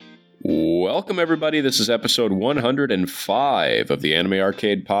Welcome, everybody. This is episode 105 of the Anime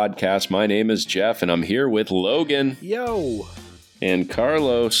Arcade Podcast. My name is Jeff, and I'm here with Logan. Yo! And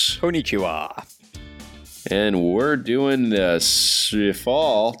Carlos. Konnichiwa. And we're doing this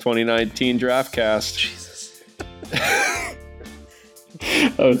fall 2019 Draftcast. Jesus.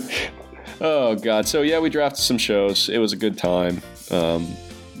 Oh, God. So, yeah, we drafted some shows. It was a good time.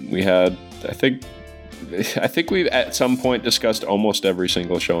 We had, I think we've at some point discussed almost every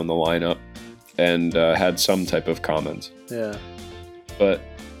single show in the lineup and had some type of comments. Yeah. But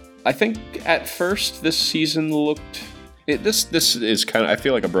I think at first this season looked... This is kind of... I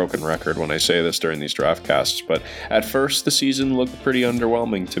feel like a broken record when I say this during these draft casts, but at first the season looked pretty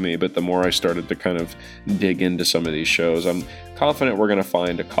underwhelming to me, but the more I started to kind of dig into some of these shows, I'm confident we're going to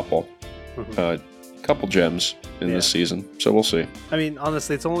find a couple gems in this season, so we'll see. I mean,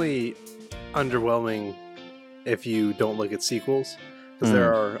 honestly, it's only underwhelming if you don't look at sequels, because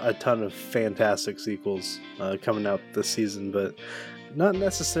there are a ton of fantastic sequels coming out this season, but not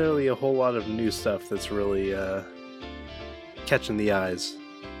necessarily a whole lot of new stuff that's really catching the eyes.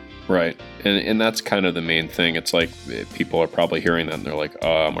 Right, and that's kind of the main thing. It's like people are probably hearing that and they're like,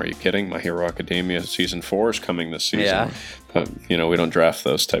 are you kidding? My Hero Academia season 4 is coming this season. Yeah. But, we don't draft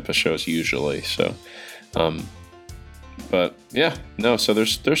those type of shows usually, so but yeah, no, so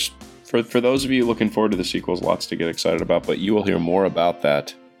there's for those of you looking forward to the sequels, lots to get excited about, but you will hear more about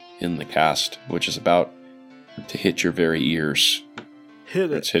that in the cast, which is about to hit your very ears.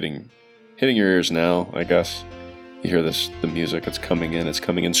 It's hitting your ears now, I guess. You hear the music, it's coming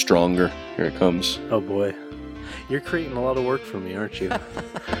in stronger. Here it comes. Oh boy. You're creating a lot of work for me, aren't you?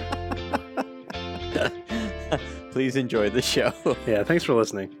 Please enjoy the show. Yeah, thanks for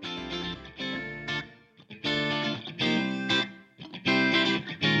listening.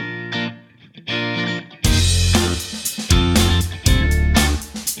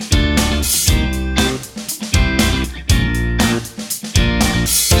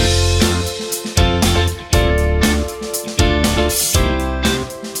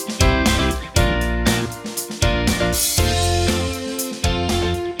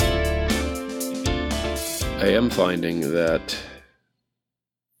 I am finding that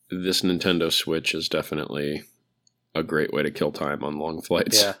this Nintendo Switch is definitely a great way to kill time on long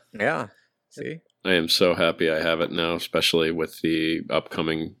flights. Yeah. See? I am so happy I have it now, especially with the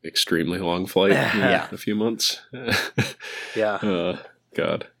upcoming extremely long flight in a few months. Yeah.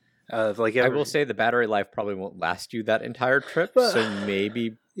 God. I will say the battery life probably won't last you that entire trip, so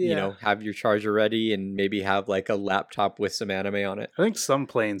maybe, have your charger ready and maybe have like a laptop with some anime on it. I think some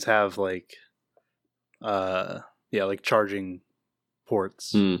planes have like charging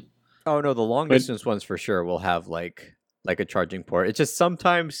ports. Oh no, the long distance ones for sure will have like a charging port. It's just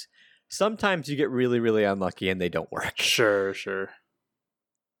sometimes you get really, really unlucky and they don't work. Sure.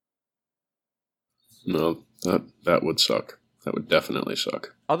 No, that would suck. That would definitely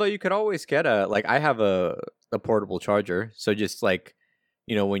suck. Although you could always get I have a portable charger, so just like,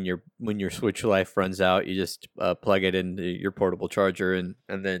 when your Switch life runs out, you just plug it into your portable charger and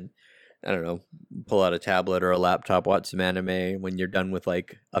then, I don't know, pull out a tablet or a laptop, watch some anime. When you're done with by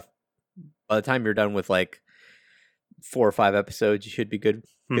the time you're done with 4 or 5 episodes, you should be good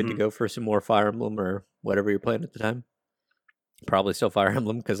to go for some more Fire Emblem or whatever you're playing at the time. Probably still Fire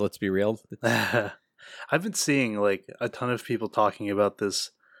Emblem, because let's be real. I've been seeing a ton of people talking about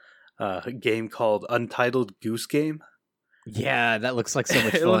this game called Untitled Goose Game. Yeah, that looks like so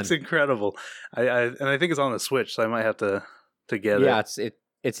much fun. It looks incredible. I think it's on the Switch, so I might have to get it. Yeah,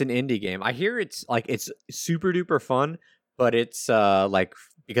 it's an indie game. I hear it's super duper fun, but it's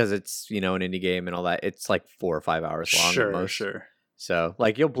because it's an indie game and all that, it's 4 or 5 hours long. Sure. So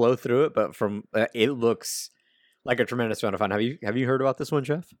you'll blow through it, but from it looks like a tremendous amount of fun. Have you heard about this one,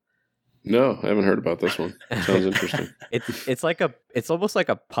 Jeff? No, I haven't heard about this one. Sounds interesting. It's almost like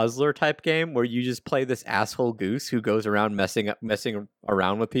a puzzler type game where you just play this asshole goose who goes around messing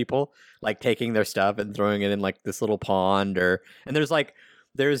around with people, taking their stuff and throwing it in this little pond and there's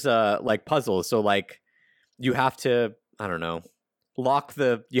puzzles. So you have to, I don't know, lock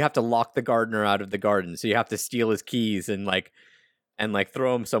the gardener out of the garden. So you have to steal his keys and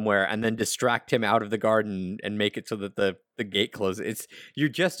throw him somewhere and then distract him out of the garden and make it so that the gate closes. You're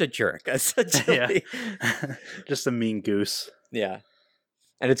just a jerk, essentially. Yeah. Just a mean goose. Yeah.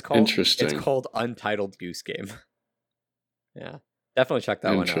 And it's called Interesting. It's called Untitled Goose Game. Yeah. Definitely check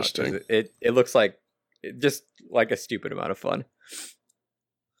that one out. Interesting. It looks like just a stupid amount of fun.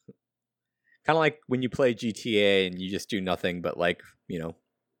 Kind of like when you play GTA and you just do nothing but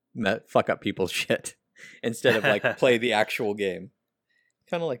fuck up people's shit instead of play the actual game.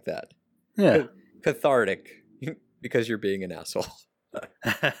 Kind of like that. Yeah. Cathartic because you're being an asshole.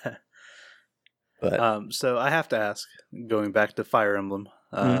 But So I have to ask, going back to Fire Emblem,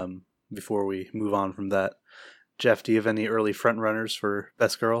 before we move on from that, Jeff, do you have any early front runners for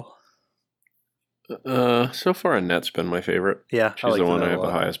Best Girl? So far, Annette's been my favorite. Yeah, she's the one I have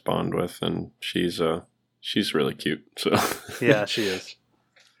the highest bond with, and she's really cute. So yeah, she is.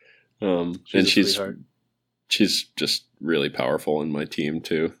 She's just really powerful in my team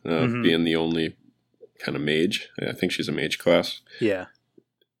too. Being the only kind of mage, I think she's a mage class. Yeah,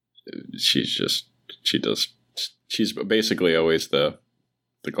 she's basically always the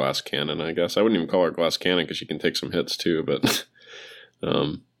glass cannon. I guess I wouldn't even call her glass cannon because she can take some hits too. But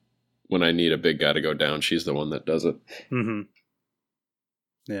when I need a big guy to go down, she's the one that does it. Mm-hmm.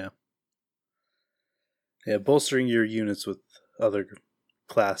 Yeah. Yeah, bolstering your units with other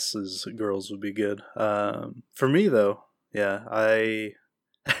classes, girls would be good. For me, though, yeah,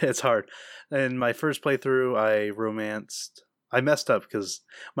 it's hard. In my first playthrough, I messed up because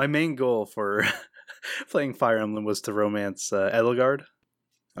my main goal for playing Fire Emblem was to romance Edelgard.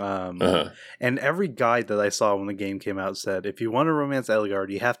 And every guide that I saw when the game came out said, if you want to romance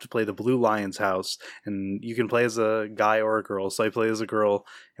Edelgard, you have to play the Blue Lion's house, and you can play as a guy or a girl. So I played as a girl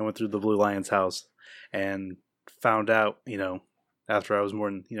and went through the Blue Lion's house and found out, after I was more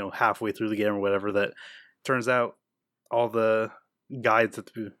than, halfway through the game or whatever, that turns out all the guides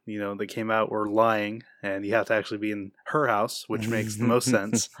that came out were lying, and you have to actually be in her house, which makes the most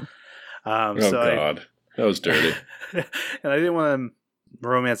sense. God, that was dirty. And I didn't want to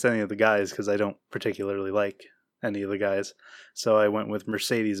romance any of the guys because I don't particularly like any of the guys, so I went with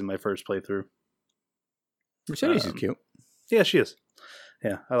Mercedes in my first playthrough. Mercedes is cute. Yeah, she is.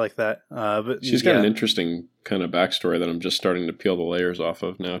 Yeah, I like that. But she's got an interesting kind of backstory that I'm just starting to peel the layers off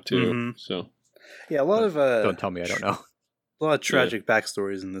of now too. Mm-hmm. So yeah, a lot of don't tell me I don't know. A lot of tragic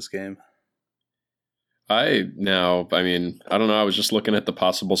backstories in this game. I don't know. I was just looking at the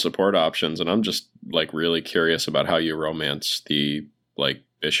possible support options, and I'm just like really curious about how you romance the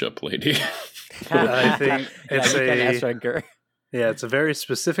bishop lady. I think it's it's a very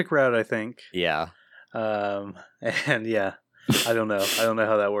specific route, I think. Yeah. And yeah, I don't know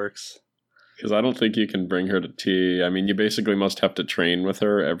how that works. Because I don't think you can bring her to tea. I mean, you basically must have to train with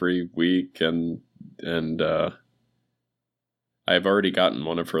her every week, and I've already gotten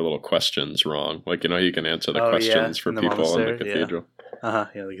one of her little questions wrong. You can answer the questions for people in the cathedral. Yeah.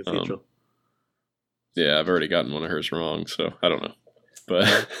 Yeah, the cathedral. Yeah, I've already gotten one of hers wrong, so I don't know.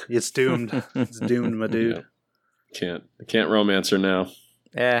 But it's doomed. It's doomed, my dude. Yeah. I can't romance her now.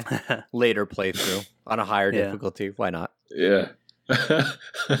 Later playthrough on a higher difficulty. Why not? Yeah.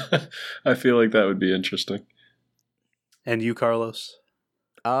 I feel like that would be interesting. And you, Carlos?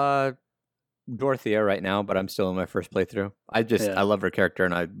 Dorothea right now, but I'm still in my first playthrough. I love her character,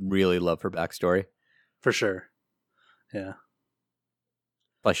 and I really love her backstory. For sure. Yeah.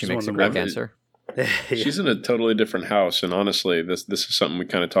 Plus, she makes a great dancer. She's in a totally different house, and honestly, this is something we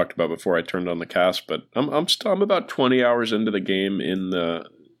kind of talked about before I turned on the cast. But I'm about 20 hours into the game in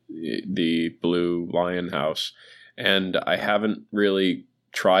the Blue Lion house, and I haven't really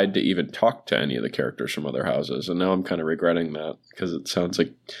tried to even talk to any of the characters from other houses, and now I'm kind of regretting that because it sounds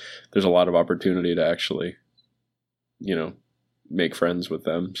like there's a lot of opportunity to actually, make friends with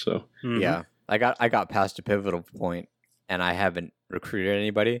them. So yeah, I got past a pivotal point, and I haven't recruited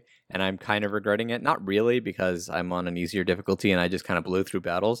anybody, and I'm kind of regretting it. Not really, because I'm on an easier difficulty and I just kind of blew through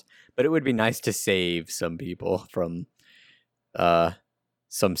battles, but it would be nice to save some people from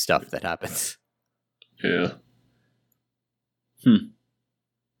some stuff that happens. Yeah.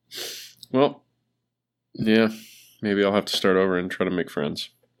 Well, yeah, maybe I'll have to start over and try to make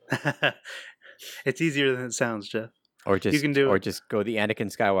friends. It's easier than it sounds, Jeff. Or just you can do just go the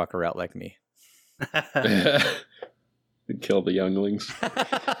Anakin Skywalker route like me. Kill the younglings.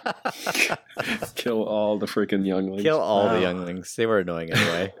 Kill all the freaking younglings. Kill all the younglings. They were annoying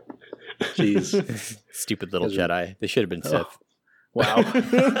anyway. Jeez. Stupid little Jedi. They should have been Sith. Wow.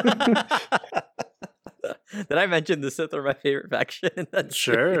 Did I mention the Sith are my favorite faction?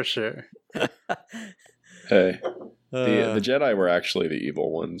 Sure. Hey, the Jedi were actually the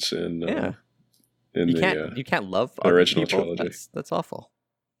evil ones in you can't love the original people. trilogy. That's awful.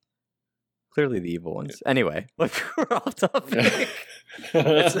 Clearly the evil ones. Anyway, we're off topic.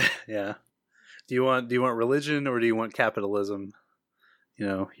 Yeah. Do you want religion or do you want capitalism?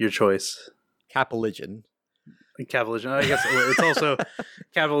 Your choice. Capitalism. Capitalism. I guess it's also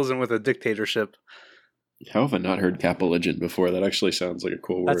capitalism with a dictatorship. How have I not heard capitalism before? That actually sounds like a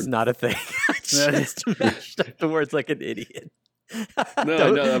cool word. That's not a thing. I just mashed up the words like an idiot.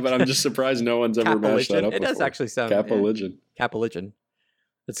 No, but I'm just surprised no one's ever mashed that up before. It does actually sound... Capitalism. Capitalism.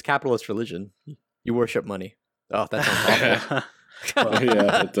 It's capitalist religion. You worship money. Oh, that sounds awful. Well,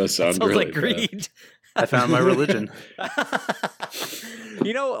 Yeah, it does sound Sounds really like bad. greed. I found my religion.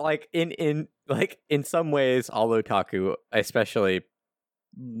 You know, like in some ways, all otaku, especially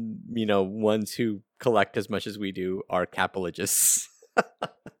ones who collect as much as we do, are capitalists.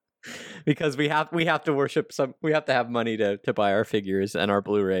 Because we have to worship we have to have money to buy our figures and our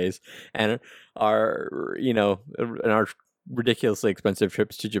Blu-rays and our and our ridiculously expensive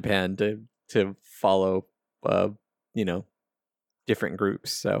trips to Japan to follow different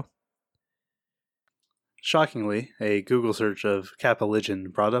groups. So Shockingly, a Google search of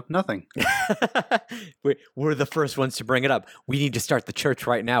Capreligion brought up nothing. we're the first ones to bring it up. We need to start the church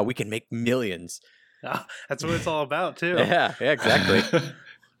right now. We can make millions. Oh, that's what it's all about, too. Yeah, exactly.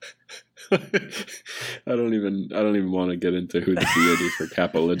 I don't even want to get into who the deity for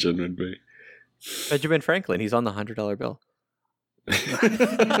Capreligion would be. Benjamin Franklin. He's on the $100 bill.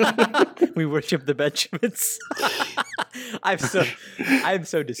 We worship the Benjamins. I'm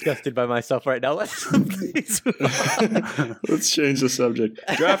so disgusted by myself right now. Let's change the subject.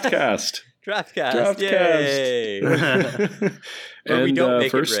 Draftcast. Yay! Where we don't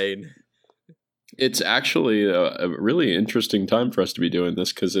make it rain. It's actually a really interesting time for us to be doing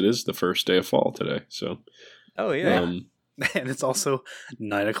this because it is the first day of fall today. So, oh yeah, and it's also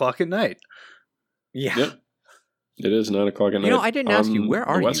 9:00 at night. Yeah, yep. It is 9:00 at night. I didn't ask you, where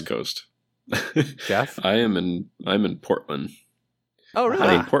are you? West Coast. Jeff? I'm in Portland. Oh, really?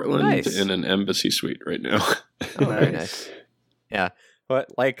 I'm in Portland Nice. in an embassy suite right now. Oh, very nice. Yeah, but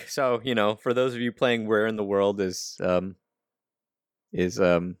for those of you playing Where in the World is I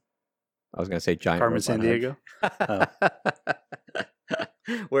was gonna say Giant Carmen Robot Sandiego.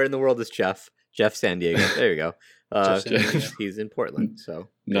 Where in the World is Jeff? Jeff Sandiego. There you go. Jeff Sandiego. He's in Portland, so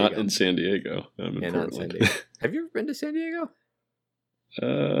Not in San Diego. I'm in Portland. not in San Diego. Have you ever been to San Diego?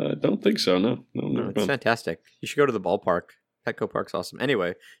 Don't think so. No, never It's been. fantastic. You should go to the ballpark. Petco Park's awesome.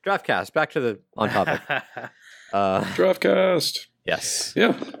 Anyway, Draftcast. Back to the on topic. Draftcast. Yes.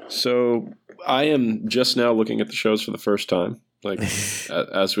 Yeah. So I am just now looking at the shows for the first time, like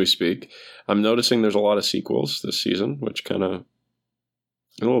as we speak. I'm noticing there's a lot of sequels this season, which kind of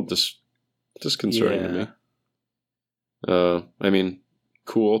a little disconcerting to me. I mean,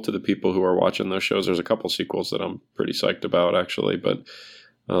 cool to the people who are watching those shows. There's a couple sequels that I'm pretty psyched about, actually, but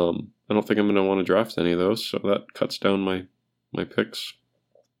I don't think I'm going to want to draft any of those, so that cuts down my picks.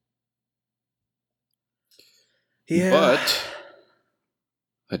 Yeah. But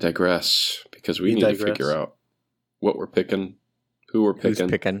I digress, because we need to figure out what we're picking, who we're Who's picking,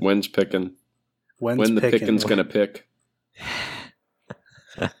 picking? when's picking, when the picking's going to pick.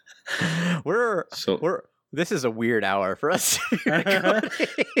 This is a weird hour for us. You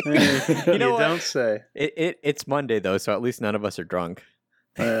know what? don't say. It's Monday though, so at least none of us are drunk.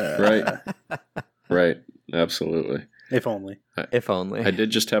 Right. Absolutely. If only. If only. I did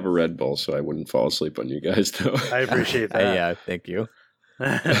just have a Red Bull, so I wouldn't fall asleep on you guys, though. I appreciate that. Yeah, thank you.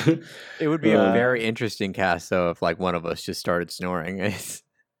 It would be a very interesting cast, though, if like one of us just started snoring.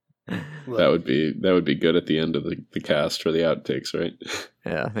 That would be good at the end of the cast for the outtakes, right?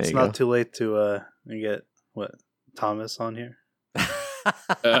 Yeah, there It's you not go. too late to get Thomas on here.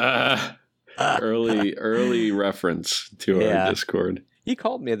 Early reference to our Discord. He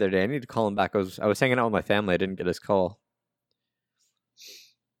called me the other day. I need to call him back. I was hanging out with my family. I didn't get his call.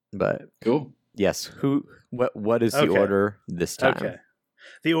 But Cool. yes, what is the order this time? Okay.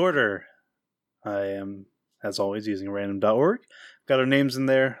 The order. I am, as always, using random.org. Got our names in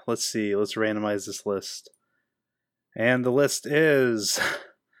there. Let's see. Let's randomize this list. And the list is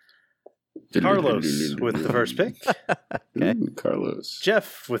Carlos with the first pick. Okay. Ooh, Carlos.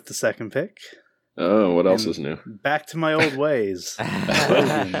 Jeff with the second pick. Oh, what else And is new? Back to my old ways.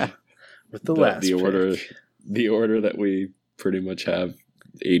 Logan with the last the order, pick. the order that we pretty much have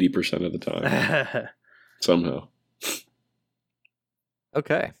 80% of the time somehow.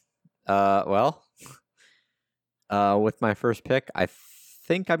 Okay. With my first pick, I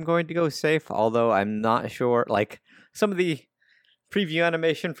think I'm going to go safe, although I'm not sure. Like, some of the preview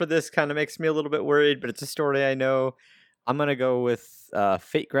animation for this kind of makes me a little bit worried, but it's a story I know. I'm going to go with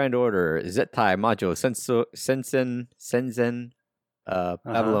Fate Grand Order, Zettai Majo Senzen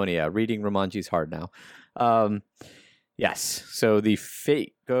Babylonia. Reading Romanji's hard now. Yes, so the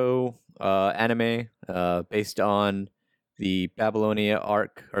Fate Go anime based on the Babylonia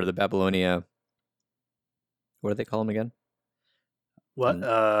arc, or the Babylonia... What do they call them again? What?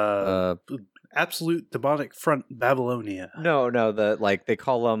 Absolute Demonic Front Babylonia. No, they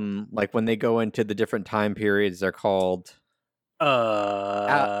call them, like, when they go into the different time periods, they're called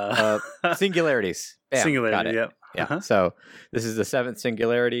singularities. Bam, Singularity, got it. yep. Yeah. Uh-huh. So this is the 7th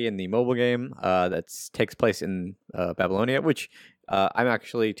singularity in the mobile game that takes place in Babylonia, which I'm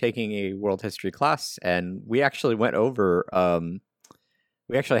actually taking a world history class, and we actually went over.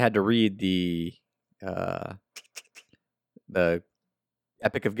 We actually had to read the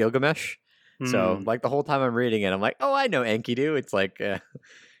Epic of Gilgamesh. So like the whole time I'm reading it, I'm like, oh, I know Enkidu. It's like, I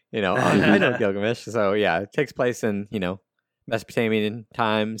know Gilgamesh. So yeah, it takes place in Mesopotamian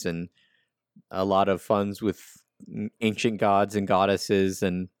times, and a lot of funds with ancient gods and goddesses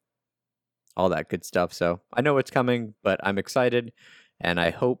and all that good stuff. So I know it's coming, but I'm excited, and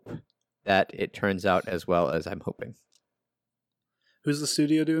I hope that it turns out as well as I'm hoping. Who's the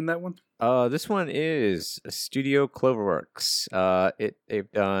studio doing that one? This one is Studio Cloverworks.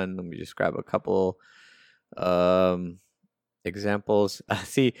 They've done. Let me just grab a couple examples.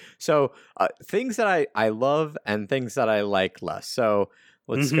 So things that I love and things that I like less. So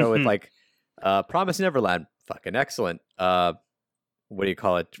let's go with like Promise Neverland. Fucking excellent. What do you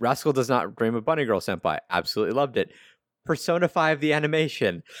call it? Rascal Does Not Dream of Bunny Girl Senpai. Absolutely loved it. Persona 5 the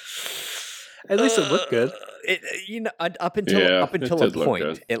animation. At least it looked good. Up until a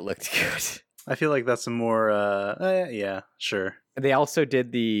point, it looked good. I feel like that's a more yeah, sure. They also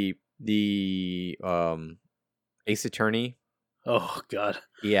did the Ace Attorney. Oh god.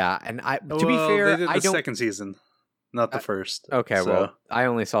 Yeah, and to be fair, they did the second season, not the first. Okay, so. Well, I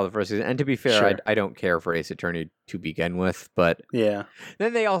only saw the first season, and to be fair, sure. I don't care for Ace Attorney to begin with, but yeah.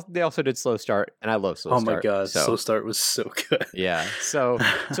 Then they also did Slow Start, and I love Slow Start. Oh my god, Slow Start was so good. Yeah, so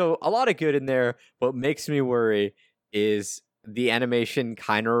a lot of good in there. What makes me worry is the animation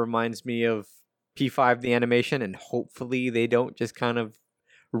kind of reminds me of P5 the animation, and hopefully they don't just kind of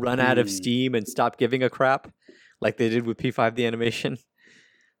run out of steam and stop giving a crap like they did with P5 the animation.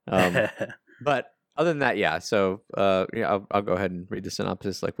 But other than that, yeah. So I'll go ahead and read the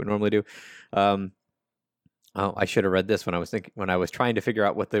synopsis like we normally do. I should have read this when I was trying to figure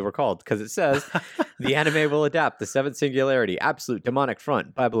out what they were called, because it says the anime will adapt the Seventh Singularity, Absolute Demonic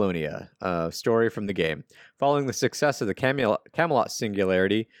Front, Babylonia story from the game. Following the success of the Camelot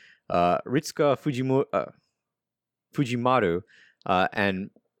Singularity, Ritsuka Fujimaru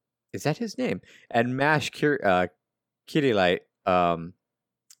and is that his name? And Mash Kirilight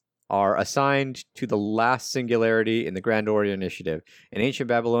are assigned to the last singularity in the Grand Orient Initiative. In ancient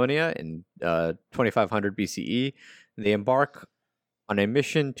Babylonia in 2500 BCE, they embark on a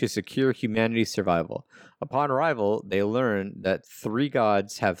mission to secure humanity's survival. Upon arrival, they learn that 3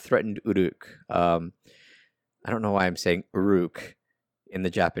 gods have threatened Uruk. I don't know why I'm saying Uruk in the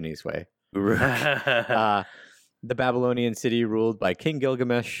Japanese way. Uruk. The Babylonian city ruled by King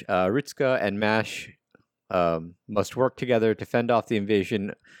Gilgamesh, Ritsuka and Mash must work together to fend off the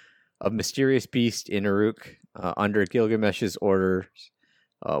invasion of mysterious beast in Uruk under Gilgamesh's orders,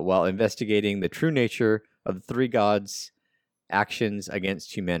 while investigating the true nature of the 3 gods' actions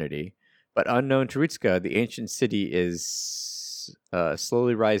against humanity. But unknown to Ritsuka, the ancient city is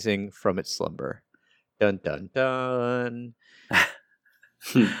slowly rising from its slumber. Dun dun dun.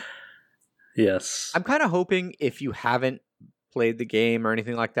 Yes. I'm kind of hoping, if you haven't played the game or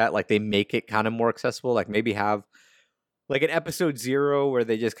anything like that, like they make it kind of more accessible, like maybe have like an episode 0 where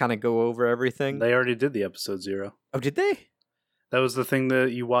they just kind of go over everything. They already did the episode 0. Oh, did they? That was the thing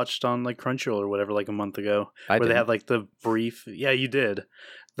that you watched on like Crunchyroll or whatever like a month ago. They had like the brief. Yeah, you did.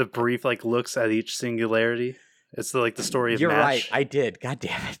 The brief like looks at each singularity. It's like the story of You're Mash. right. I did. God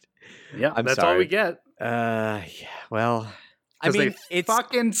damn it. Yeah, I'm that's sorry. all we get. Yeah. Well, I mean, they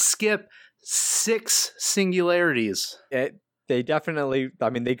fucking skip 6 singularities. They definitely. I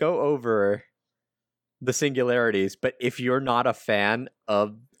mean, they go over the singularities, but if you're not a fan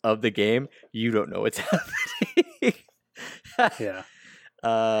of the game, you don't know what's happening. Yeah.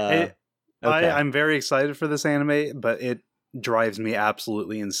 Okay. I'm very excited for this anime, but it drives me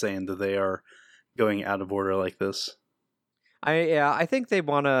absolutely insane that they are going out of order like this. I think they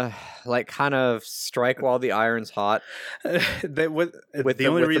want to like kind of strike while the iron's hot. The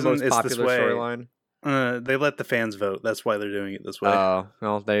only reason the most it's this way. Storyline. They let the fans vote. That's why they're doing it this way. Oh,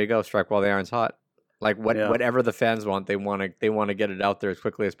 well, there you go. Strike while the iron's hot. Like whatever the fans want, they want to get it out there as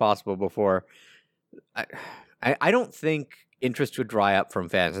quickly as possible before. I don't think interest would dry up from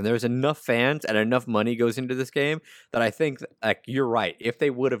fans, and there's enough fans and enough money goes into this game that I think like you're right. If they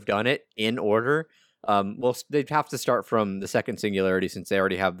would have done it in order, well, they'd have to start from the second singularity since they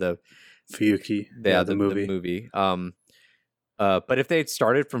already have the Fuyuki, the movie. But if they had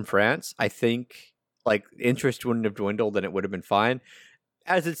started from France, I think like interest wouldn't have dwindled and it would have been fine.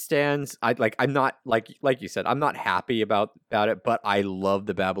 As it stands, I'm not like you said, I'm not happy about it, but I love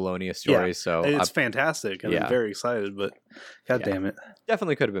the Babylonia story. Yeah, so it's fantastic, and I'm very excited. But god damn it,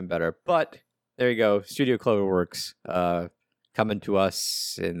 definitely could have been better. But there you go, Studio Cloverworks coming to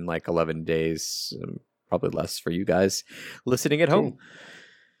us in like 11 days, probably less for you guys listening at home. Cool.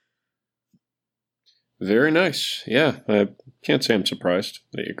 Very nice. Yeah, I can't say I'm surprised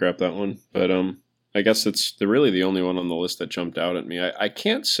that you grabbed that one, but I guess it's really the only one on the list that jumped out at me. I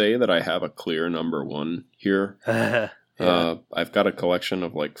can't say that I have a clear number one here. Yeah. I've got a collection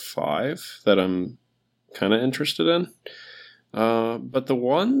of like 5 that I'm kind of interested in. But the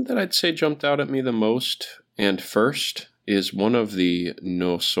one that I'd say jumped out at me the most and first is one of the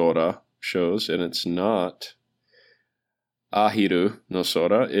No Sora shows, and it's not Ahiru no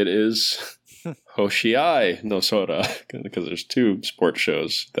Sora. It is Hoshiai no Sora, because there's 2 sports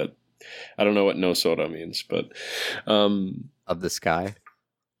shows that I don't know what no Sora means, but Of the sky.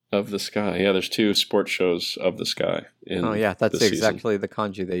 of the sky. Yeah, there's 2 sports shows of the sky. Oh yeah, that's this season. exactly the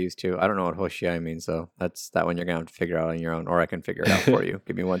kanji they use too. I don't know what Hoshiai means though. That's that one you're gonna have to figure out on your own, or I can figure it out for you.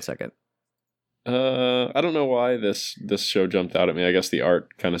 Give me 1 second. I don't know why this show jumped out at me. I guess the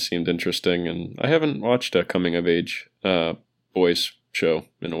art kind of seemed interesting, and I haven't watched a coming of age boys show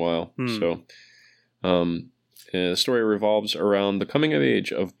in a while. So, the story revolves around the coming of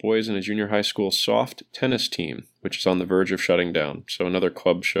age of boys in a junior high school soft tennis team, which is on the verge of shutting down. So another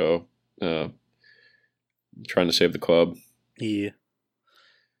club show, trying to save the club. Yeah.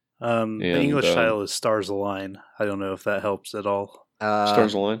 The English title is Stars Align. I don't know if that helps at all.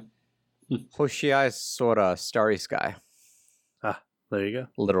 Stars Align. Hoshiai Sora, Starry Sky. There you go.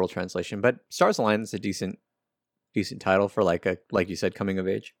 Literal translation, but Stars Align is a decent title for like you said, coming of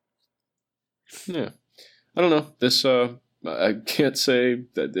age. Yeah. I don't know. This I can't say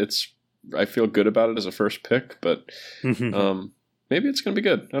that I feel good about it as a first pick, but maybe it's going to be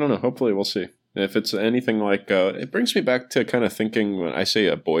good. I don't know. Hopefully we'll see. If it's anything like it brings me back to kind of thinking when I say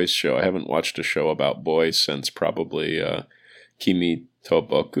a boys show, I haven't watched a show about boys since probably Kimi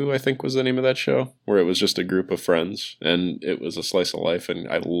Toboku, I think was the name of that show, where it was just a group of friends and it was a slice of life, and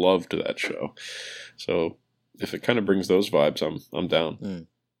I loved that show. So if it kind of brings those vibes, I'm down.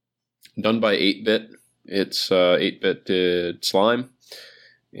 Done by 8-Bit. It's 8-Bit did Slime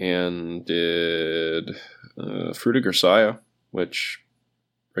and did Fruit of Gersaya, which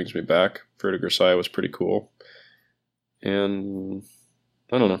brings me back. Fruit of Gersaya was pretty cool. And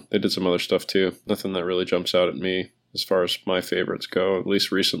I don't know, they did some other stuff too. Nothing that really jumps out at me as far as my favorites go, at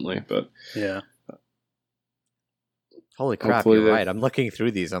least recently. But yeah. Holy crap, you're right. I'm looking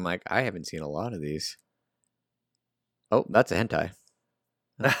through these. I'm like, I haven't seen a lot of these. Oh, that's a hentai.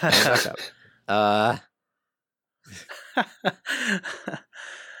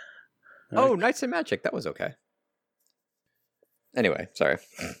 Oh, Knights and Magic. That was okay. Anyway, sorry.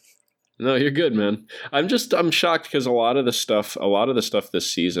 No, you're good, man. I'm shocked because a lot of the stuff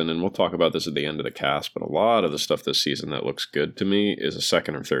this season, and we'll talk about this at the end of the cast, but a lot of the stuff this season that looks good to me is a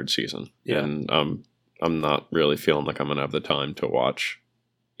second or third season. Yeah. And I'm not really feeling like I'm going to have the time to watch,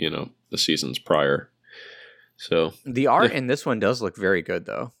 the seasons prior. So the art in this one does look very good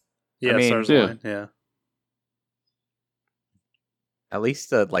though. Yeah, Stars Align, yeah. At least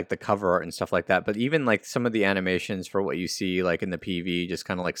the cover art and stuff like that, but even like some of the animations for what you see like in the PV, just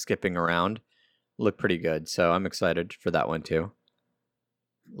kind of like skipping around, look pretty good. So I'm excited for that one too.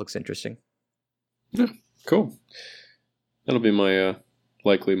 Looks interesting. Yeah, cool. That'll be my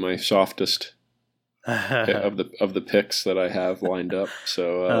likely my softest of the picks that I have lined up.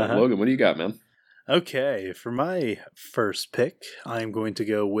 So Logan, what do you got, man? Okay, for my first pick, I'm going to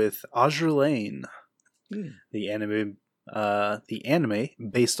go with Azure Lane, the anime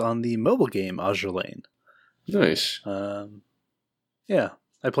based on the mobile game Azure Lane. Nice. Yeah,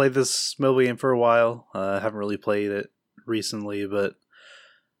 I played this mobile game for a while. I haven't really played it recently, but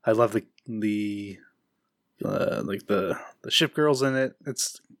I love the ship girls in it.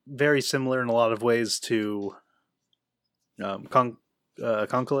 It's very similar in a lot of ways to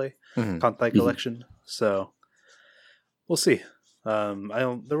Konkai Collection. So we'll see.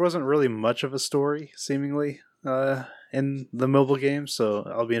 There wasn't really much of a story, seemingly, in the mobile game, so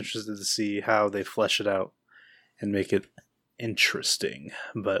I'll be interested to see how they flesh it out and make it interesting.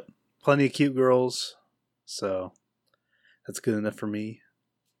 But plenty of cute girls, so that's good enough for me.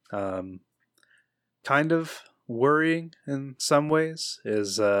 Kind of worrying in some ways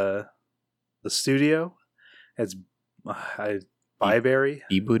is the studio. It's Bibury.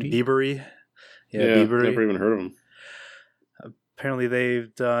 Bibury? Yeah, Bibury. Never even heard of them. Apparently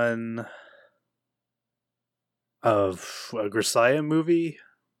they've done a Gersaya movie.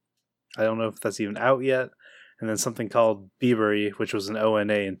 I don't know if that's even out yet. And then something called Bibury, which was an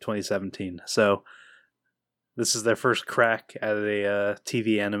ONA in 2017. So this is their first crack at a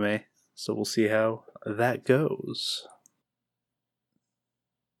TV anime. So we'll see how that goes.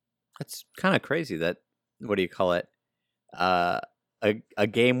 That's kind of crazy that, what do you call it? a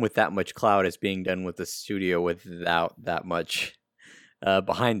game with that much clout is being done with a studio without that much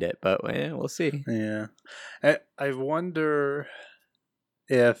behind it. But we'll see. Yeah, I wonder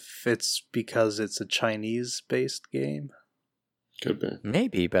if it's because it's a Chinese-based game. Could be.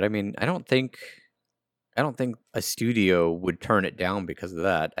 Maybe, but I mean, I don't think a studio would turn it down because of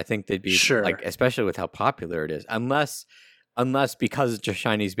that. I think they'd be Sure. like, especially with how popular it is, unless because it's a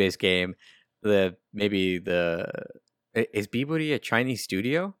Chinese-based game, is Biburi a Chinese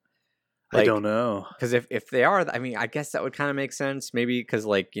studio? I don't know. Because if they are, I mean, I guess that would kind of make sense. Maybe because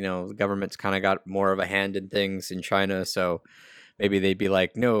the government's kind of got more of a hand in things in China, so maybe they'd be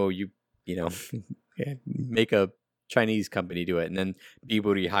like, no, you make a Chinese company do it, and then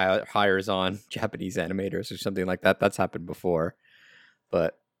Biburi hires on Japanese animators or something like that. That's happened before,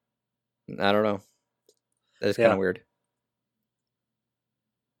 but I don't know. That's kind of weird.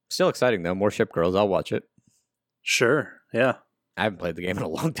 Still exciting though. More Ship Girls. I'll watch it. Sure. Yeah. I haven't played the game in a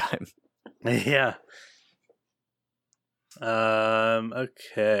long time. Yeah.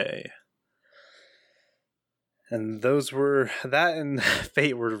 Okay. And that and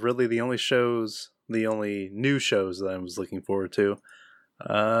Fate were really the only new shows that I was looking forward to.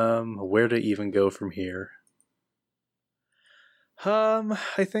 Where to even go from here? I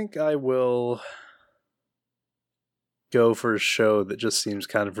think I will go for a show that just seems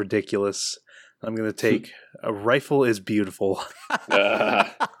kind of ridiculous. I'm going to take A Rifle is Beautiful.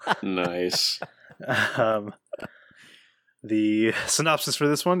 Nice. The synopsis for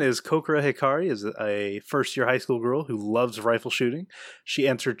this one is Kokura Hikari is a first-year high school girl who loves rifle shooting. She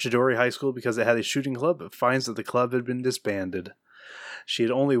entered Chidori High School because it had a shooting club, but finds that the club had been disbanded. She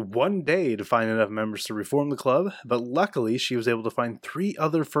had only one day to find enough members to reform the club, but luckily she was able to find 3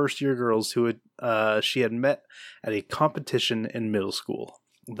 other first-year girls who she had met at a competition in middle school.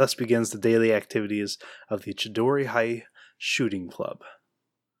 Thus begins the daily activities of the Chidori High Shooting Club.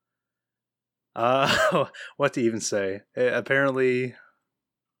 What to even say? Apparently,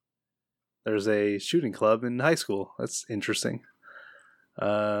 there's a shooting club in high school. That's interesting.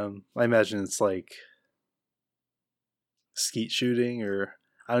 I imagine it's like skeet shooting, or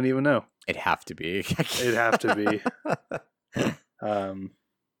I don't even know. It'd have to be. It'd have to be.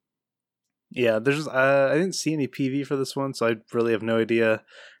 Yeah, there's. I didn't see any PV for this one, so I really have no idea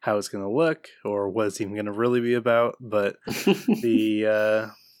how it's going to look or what it's even going to really be about. But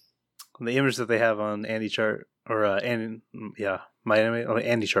the image that they have on Andy Chart My Anime,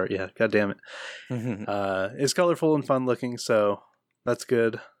 Andy Chart, god damn it, is colorful and fun looking, so that's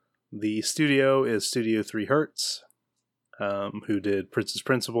good. The studio is Studio 3 Hertz, who did Princess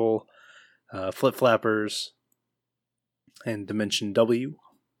Principal, Flip Flappers, and Dimension W.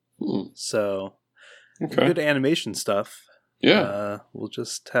 So, good animation stuff. Yeah. We'll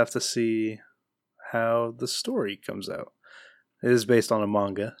just have to see how the story comes out. It is based on a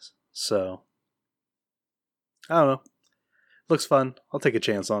manga, so I don't know. Looks fun. I'll take a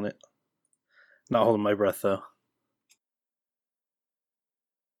chance on it. Not holding my breath, though.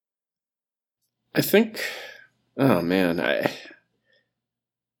 I think, oh man,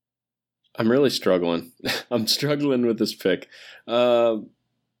 I'm really struggling. I'm struggling with this pick.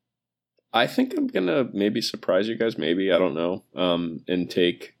 I think I'm gonna maybe surprise you guys. Maybe, I don't know. And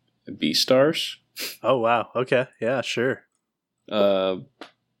take Beastars. Oh wow. Okay. Yeah. Sure. I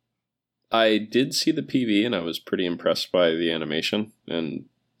did see the PV and I was pretty impressed by the animation and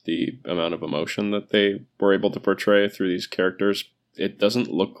the amount of emotion that they were able to portray through these characters. It doesn't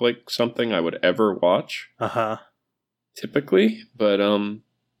look like something I would ever watch. Typically, but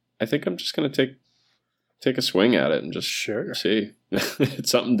I think I'm just gonna take a swing at it and just see.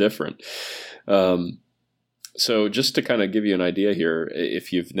 It's something different. So just to kind of give you an idea here,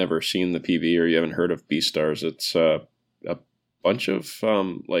 if you've never seen the PV or you haven't heard of Beastars, it's a bunch of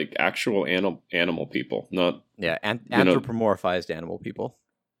like actual animal people, not anthropomorphized animal people.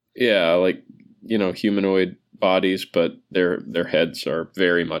 Yeah, like humanoid bodies, but their heads are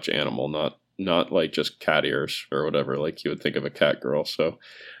very much animal, not like just cat ears or whatever, like you would think of a cat girl. So,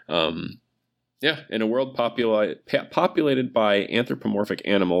 in a world populated by anthropomorphic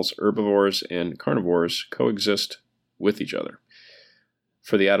animals, herbivores and carnivores coexist with each other.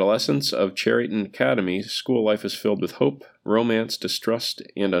 For the adolescents of Cherryton Academy, school life is filled with hope, romance, distrust,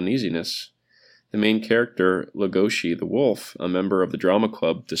 and uneasiness. The main character, Legoshi the wolf, a member of the drama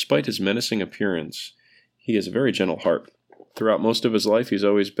club, despite his menacing appearance, he has a very gentle heart. Throughout most of his life, he's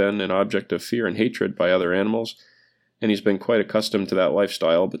always been an object of fear and hatred by other animals, and he's been quite accustomed to that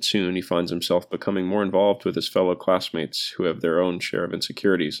lifestyle, but soon he finds himself becoming more involved with his fellow classmates who have their own share of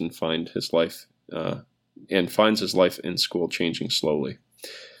insecurities and finds his life in school changing slowly.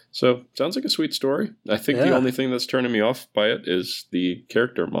 So sounds like a sweet story. I think the only thing that's turning me off by it is the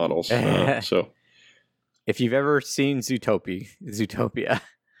character models. So if you've ever seen Zootopia,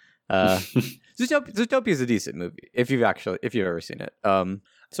 Zootopia is a decent movie. If you've ever seen it.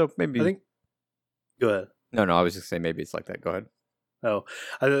 So maybe I think. Go ahead. No, I was just saying maybe it's like that. Go ahead. Oh,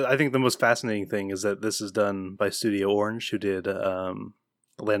 I think the most fascinating thing is that this is done by Studio Orange, who did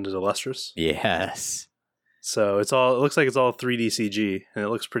Land of the Lustrous. Yes. So it looks like it's all 3D CG, and it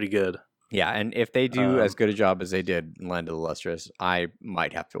looks pretty good. Yeah, and if they do as good a job as they did in Land of the Lustrous, I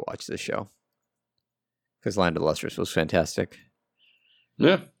might have to watch this show. Because Land of the Lustrous was fantastic.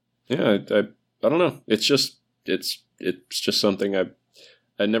 Yeah. I don't know. It's just something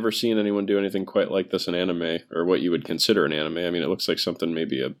I'd never seen anyone do anything quite like this in anime, or what you would consider an anime. I mean, it looks like something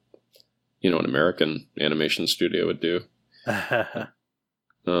maybe an American animation studio would do.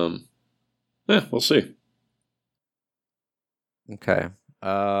 We'll see. Okay.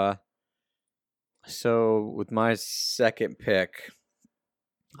 So with my second pick,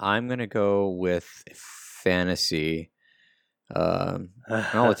 I'm gonna go with fantasy. I'll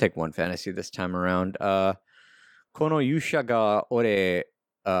only take one fantasy this time around. Kono yusha ga ore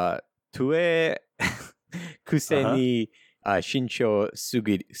tue kuse ni shincho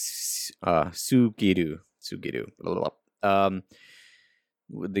sugiru.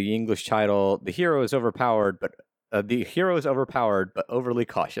 The English title: The hero is overpowered, but overly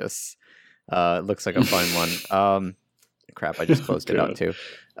cautious. Looks like a fun one. Crap, I just closed it out too.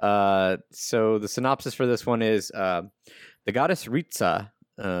 So the synopsis for this one is: the goddess Ritsa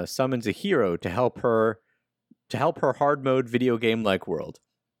summons a hero to help her hard mode video game like world.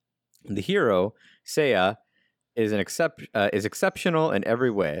 The hero, Seiya, is exceptional in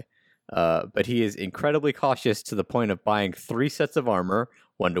every way, but he is incredibly cautious to the point of buying 3 sets of armor,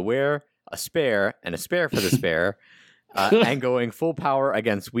 one to wear, a spare, and a spare for the spare, and going full power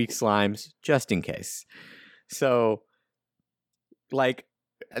against weak slimes just in case. So, like,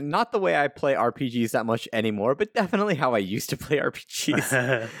 not the way I play RPGs that much anymore, but definitely how I used to play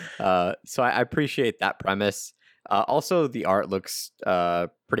RPGs. So I appreciate that premise. Also, the art looks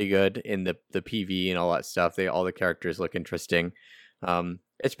pretty good in the PV and all that stuff. All the characters look interesting.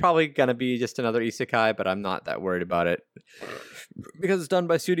 It's probably gonna be just another isekai, but I'm not that worried about it because it's done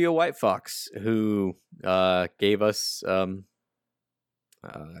by Studio White Fox, who gave us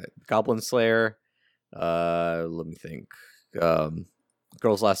Goblin Slayer. Let me think.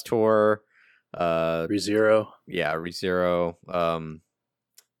 Girls Last Tour. ReZero. Yeah, ReZero.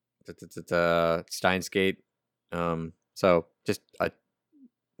 Steins Gate. So just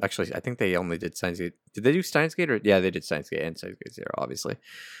actually, I think they only did Steins Gate. Did they do Steins Gate? Yeah, they did Steins Gate and Steins Gate Zero, obviously.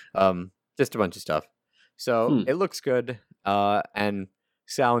 Just a bunch of stuff. So it looks good and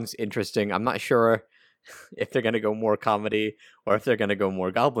sounds interesting. I'm not sure if they're going to go more comedy or if they're going to go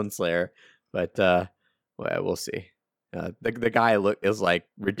more Goblin Slayer, but we'll see. The guy is like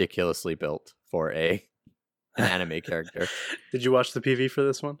ridiculously built for an anime character. Did you watch the PV for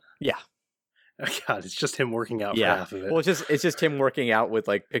this one? Yeah. Oh God, it's just him working out for half of it. Well, it's just him working out with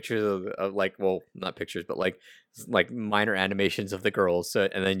like pictures of like, well, not pictures, but like minor animations of the girls,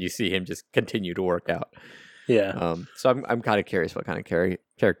 and then you see him just continue to work out. Yeah. So I'm kind of curious what kind of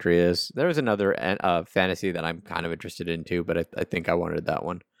character he is. There was another fantasy that I'm kind of interested in too, but I think I wanted that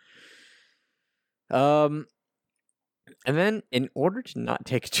one. And then, in order to not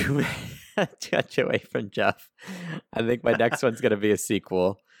take too much away from Jeff, I think my next one's going to be a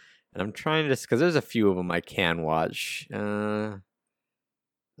sequel. And I'm trying to, because there's a few of them I can watch. But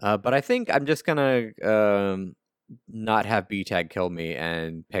I think I'm just going to not have B-Tag kill me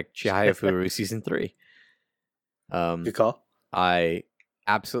and pick Chihaya Furu Season 3. Good call. I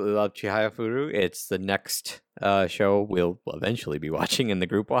absolutely love Chihaya Furu. It's the next show we'll eventually be watching in the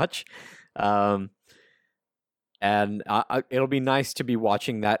group watch. And it'll be nice to be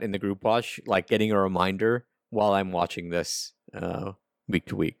watching that in the group watch, like getting a reminder while I'm watching this week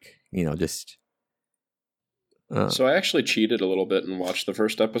to week. Just. So I actually cheated a little bit and watched the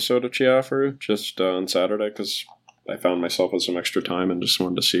first episode of Chiafaru just on Saturday because I found myself with some extra time and just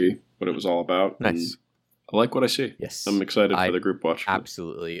wanted to see what it was all about. Nice. And I like what I see. Yes. I'm excited for the group watch.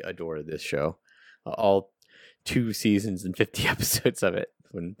 Absolutely adore this show. All 2 seasons and 50 episodes of it.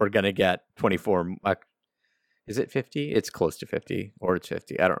 When we're going to get 24... Is it 50? It's close to 50, or it's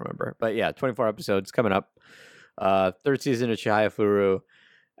 50. I don't remember. But yeah, 24 episodes coming up. 3rd season of Chihaya Furu.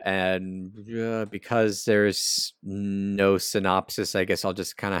 And because there's no synopsis, I guess I'll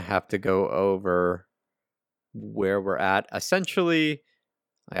just kind of have to go over where we're at. Essentially,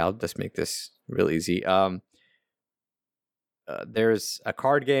 I'll just make this real easy. There's a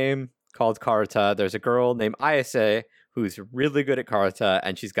card game called Karata. There's a girl named Ayase who's really good at karate,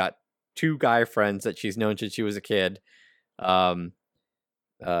 and she's got two guy friends that she's known since she was a kid, Arata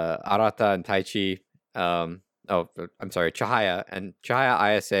and Taichi. Chihaya and Chihaya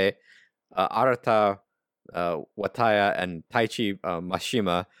Ayase, Arata Wataya, and Taichi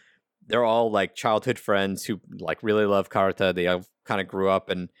Mashima. They're all like childhood friends who like really love karate. They all kind of grew up,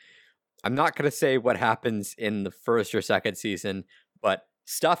 and I'm not going to say what happens in the first or second season, but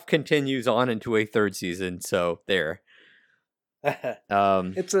stuff continues on into a third season. So there.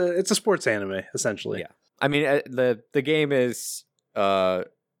 It's a sports anime essentially. Yeah, I mean the game is there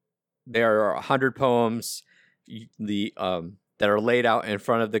are 100 poems that are laid out in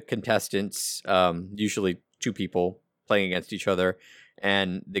front of the contestants, usually two people playing against each other,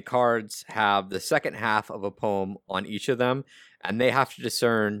 and the cards have the second half of a poem on each of them, and they have to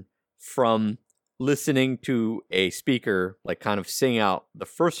discern from listening to a speaker like kind of sing out the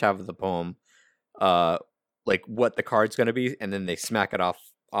first half of the poem, like what the card's going to be, and then they smack it off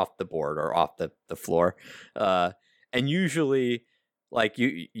the board or off the floor, and usually like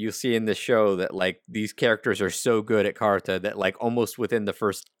you see in the show that like these characters are so good at karate that like almost within the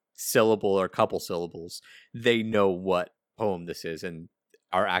first syllable or couple syllables they know what poem this is and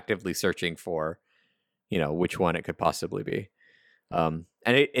are actively searching for, which one it could possibly be. And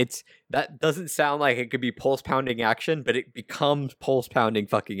it's that doesn't sound like it could be pulse pounding action, but it becomes pulse pounding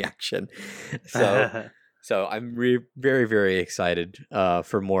fucking action. So I'm very, very excited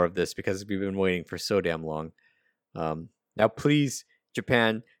for more of this because we've been waiting for so damn long. Now, please,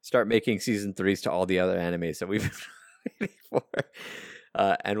 Japan, start making season 3s to all the other animes that we've been waiting for,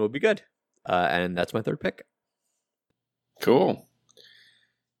 and we'll be good. And that's my third pick. Cool.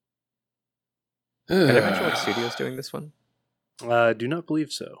 Did I mention what studio's doing this one? Do not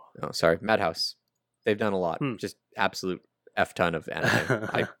believe so. Oh, sorry, Madhouse. They've done a lot. Just absolute F ton of anime.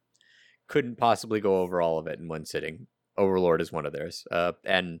 I couldn't possibly go over all of it in one sitting. Overlord is one of theirs.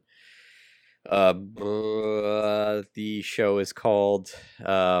 And the show is called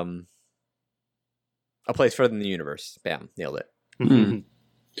A Place Further in the Universe. Bam, nailed it. Mm-hmm.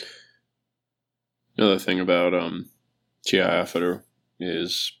 Another thing about Chihaya Furu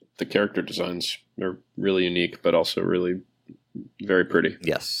is the character designs are really unique, but also really very pretty.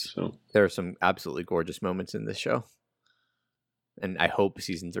 Yes. So there are some absolutely gorgeous moments in this show. And I hope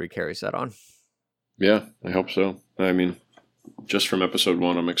season 3 carries that on. Yeah, I hope so. I mean, just from episode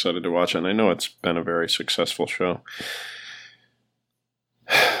 1, I'm excited to watch it. And I know it's been a very successful show.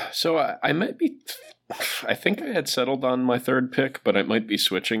 So I might be... I think I had settled on my third pick, but I might be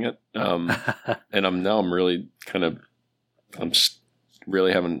switching it. And I'm really kind of... I'm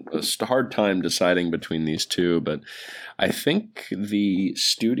really having a hard time deciding between these two, but I think the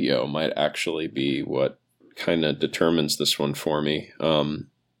studio might actually be what kind of determines this one for me.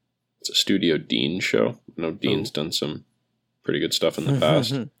 It's a Studio Dean show. I know Dean's done some pretty good stuff in the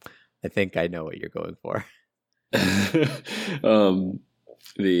past. I think I know what you're going for.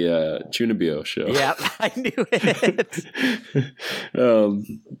 The Chunibyo show. Yep, I knew it.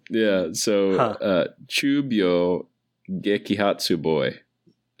 Yeah, so Chubyo Gekihatsu Boy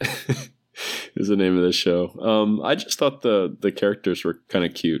is the name of the show. I just thought the characters were kind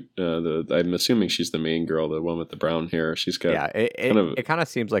of cute. I'm assuming she's the main girl, the one with the brown hair. She's got it kind of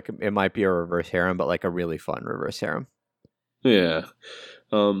seems like it might be a reverse harem, but like a really fun reverse harem. Yeah,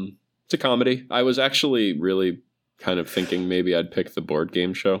 it's a comedy. I was actually really kind of thinking maybe I'd pick the board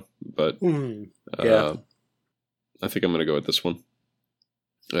game show, but I think I'm gonna go with this one.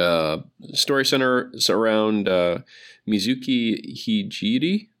 Story centers around Mizuki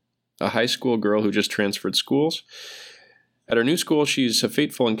Hijiri, a high school girl who just transferred schools. At her new school, she's a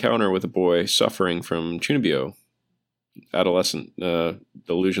fateful encounter with a boy suffering from chunibyo, adolescent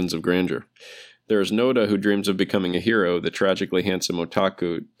delusions of grandeur. There is Noda, who dreams of becoming a hero, the tragically handsome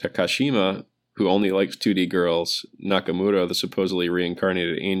otaku Takashima, who only likes 2D girls, Nakamura, the supposedly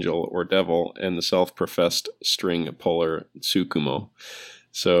reincarnated angel or devil, and the self-professed string puller Tsukumo.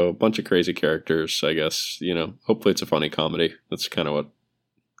 So a bunch of crazy characters, I guess. Hopefully it's a funny comedy. That's kind of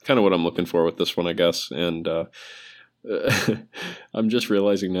what I'm looking for with this one, I guess. And I'm just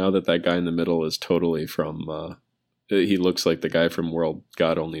realizing now that guy in the middle is totally from. He looks like the guy from World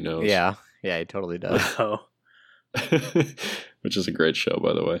God Only Knows. Yeah, he totally does. Which is a great show,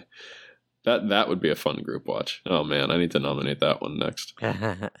 by the way. That would be a fun group watch. Oh man, I need to nominate that one next.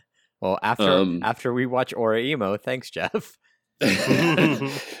 Well, after we watch Oraimo, thanks, Jeff.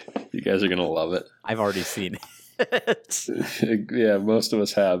 You guys are gonna love it. I've already seen it. Yeah, most of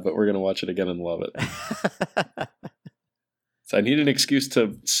us have, but we're gonna watch it again and love it. So I need an excuse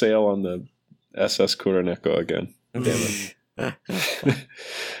to sail on the SS Kuroneko again. Damn it.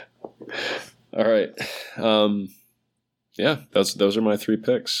 All right. yeah, those are my 3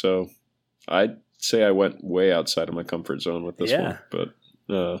 picks. So I'd say I went way outside of my comfort zone with this one, but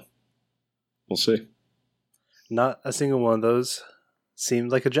we'll see. Not a single one of those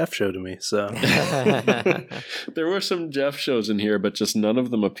seemed like a Jeff show to me. So there were some Jeff shows in here, but just none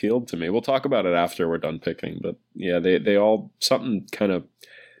of them appealed to me. We'll talk about it after we're done picking, but yeah, they all something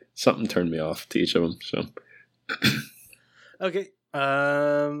turned me off to each of them. So okay,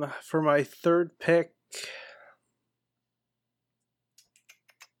 for my third pick,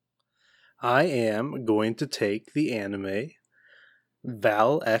 I am going to take the anime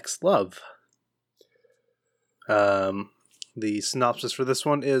Val X Love. The synopsis for this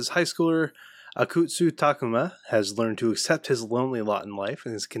one is high schooler Akutsu Takuma has learned to accept his lonely lot in life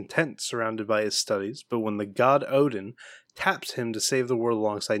and is content surrounded by his studies, but when the god Odin taps him to save the world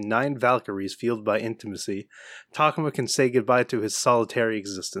alongside 9 Valkyries fueled by intimacy, Takuma can say goodbye to his solitary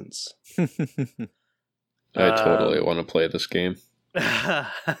existence. I totally want to play this game. Yeah,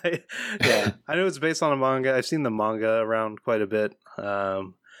 I know it's based on a manga. I've seen the manga around quite a bit.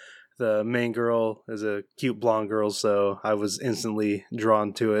 The main girl is a cute blonde girl, so I was instantly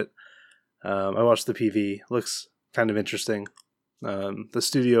drawn to it. I watched the PV. Looks kind of interesting. The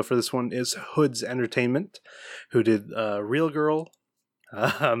studio for this one is Hoods Entertainment, who did Real Girl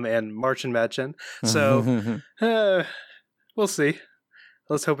and March and Madchen. So we'll see.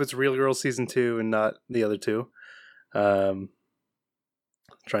 Let's hope it's Real Girl Season 2 and not the other 2.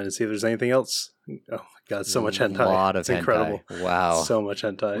 Trying to see if there's anything else. Oh my god, so much hentai. A lot of it's hentai. incredible. Wow. So much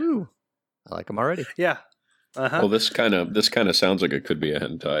hentai. Woo. I like them already. Yeah. Uh-huh. Well, this kind of sounds like it could be a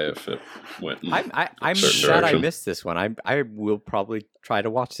hentai if it went. I'm sad I missed this one. I will probably try to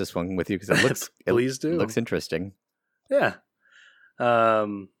watch this one with you because it looks. Please do. It looks interesting. Yeah. Yeah.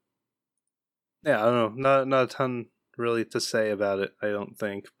 I don't know. Not a ton really to say about it. I don't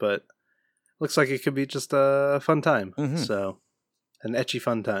think, but looks like it could be just a fun time. Mm-hmm. So, an ecchi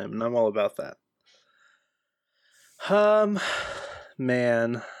fun time, and I'm all about that.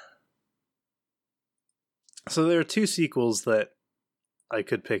 Man. So there are 2 sequels that I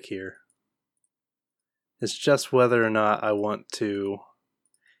could pick here. It's just whether or not I want to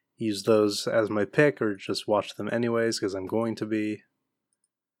use those as my pick or just watch them anyways, because I'm going to be.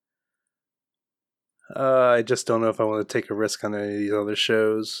 I just don't know if I want to take a risk on any of these other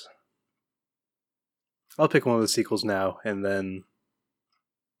shows. I'll pick one of the sequels now, and then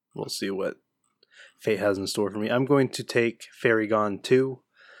we'll see what fate has in store for me. I'm going to take Fairy Gone 2.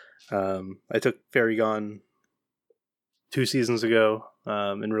 I took Fairy Gone 2 seasons ago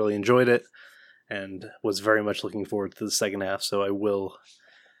and really enjoyed it and was very much looking forward to the second half, so I will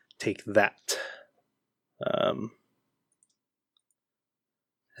take that.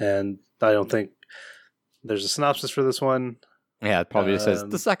 And I don't think there's a synopsis for this one. Yeah, it probably just says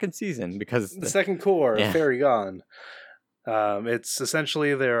the second season because the second core of Fairy Gone. It's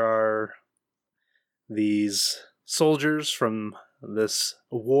essentially there are these soldiers from this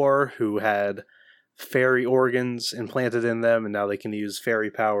war who had fairy organs implanted in them, and now they can use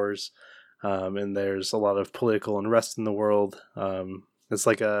fairy powers. And there's a lot of political unrest in the world. It's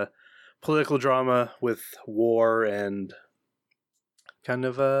like a political drama with war and kind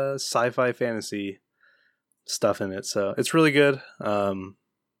of a sci-fi fantasy stuff in it. So it's really good.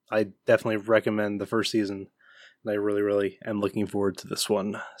 I definitely recommend the first season. And I really, really am looking forward to this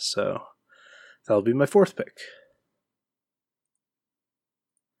one. So that'll be my 4th pick.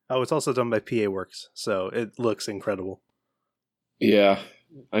 Oh, it's also done by PA Works, so it looks incredible. Yeah,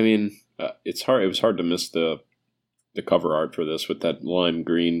 I mean, it's hard. It was hard to miss the cover art for this with that lime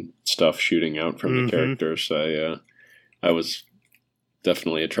green stuff shooting out from the characters. I was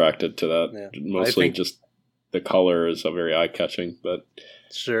definitely attracted to that. Yeah. Mostly just the color is a very eye catching, but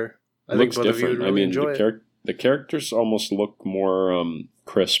sure, it looks different. Really, I mean, the characters almost look more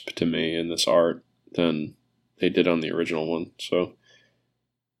crisp to me in this art than they did on the original one. So.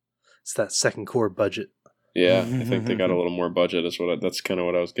 It's that second core budget. Yeah, I think they got a little more budget. That's kind of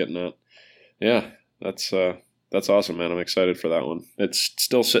what I was getting at. Yeah, that's awesome, man. I'm excited for that one. It's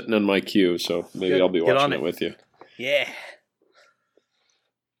still sitting in my queue, so maybe I'll be watching it with you. Yeah.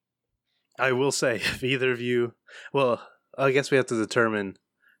 I will say, if either of you, well, I guess we have to determine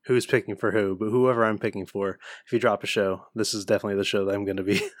who's picking for who, but whoever I'm picking for, if you drop a show, this is definitely the show that I'm going to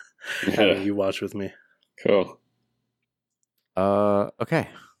be having you watch with me. Cool. Okay.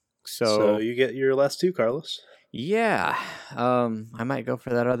 So you get your last 2, Carlos. Yeah. I might go for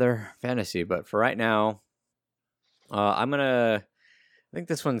that other fantasy, but for right now, I think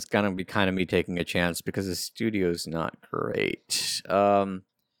this one's gonna be kind of me taking a chance because the studio's not great.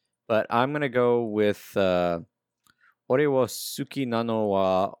 But I'm gonna go with Ore wo suki nano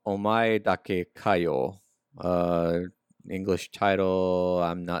wa omae dake kayo. English title,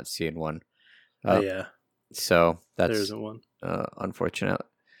 I'm not seeing one. Yeah, So there that's isn't one. unfortunate.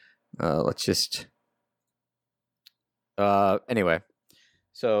 Let's just. Anyway,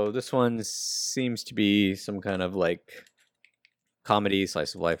 so this one seems to be some kind of like comedy,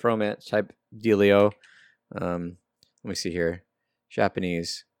 slice of life, romance type dealio. Let me see here.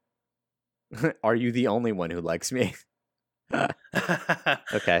 Japanese. Are you the only one who likes me?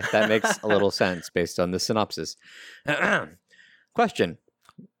 Okay, that makes a little sense based on the synopsis. Question.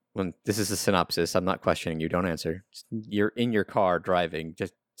 When this is a synopsis, I'm not questioning you. Don't answer. You're in your car driving.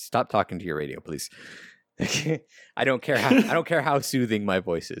 Just stop talking to your radio, please. I don't care how soothing my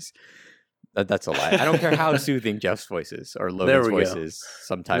voice is. That's a lie. I don't care how soothing Jeff's voice is or Logan's voice is.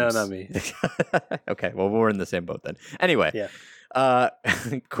 Sometimes. No, not me. Okay, well, we're in the same boat then. Anyway, Yeah.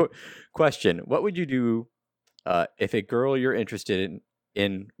 Question: what would you do if a girl you're interested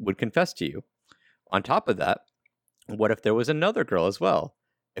in would confess to you? On top of that, what if there was another girl as well?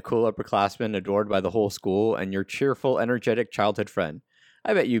 A cool upperclassman adored by the whole school and your cheerful, energetic childhood friend.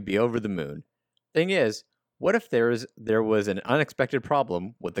 I bet you'd be over the moon. Thing is, what if there was an unexpected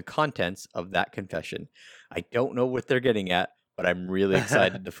problem with the contents of that confession? I don't know what they're getting at, but I'm really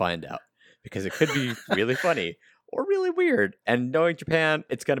excited to find out because it could be really funny or really weird. And knowing Japan,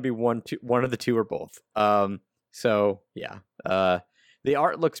 it's going to be one of the two or both. So yeah, the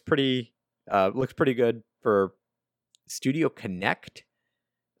art looks pretty good for Studio Connect,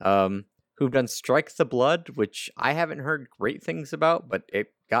 who've done Strike the Blood, which I haven't heard great things about, but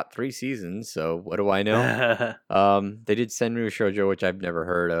it got 3 seasons, so what do I know? They did Senmu Shoujo, which I've never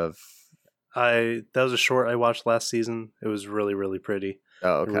heard of. That was a short I watched last season. It was really, really pretty.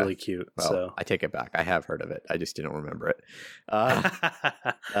 Oh, okay. Really cute. Well, so I take it back. I have heard of it. I just didn't remember it.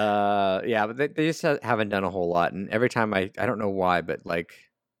 Yeah, but they just haven't done a whole lot. And every time I don't know why, but like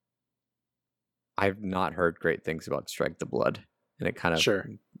I've not heard great things about Strike the Blood, and it kind of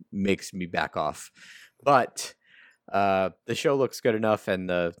makes me back off. But the show looks good enough, and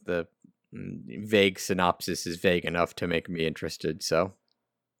the vague synopsis is vague enough to make me interested. So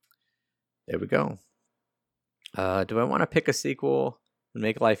there we go. Do I want to pick a sequel and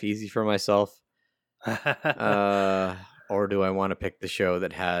make life easy for myself? Or do I want to pick the show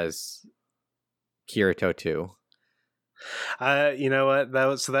that has Kirito 2? You know what?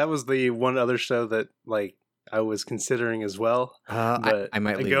 That was the one other show that like I was considering as well. But I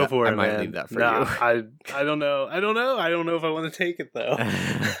might leave go that. for it. I might man. leave that for you. I don't know. I don't know if I want to take it though.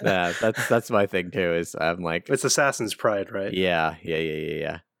 Yeah, that's my thing too. Is I'm like, it's Assassin's Pride, right? Yeah.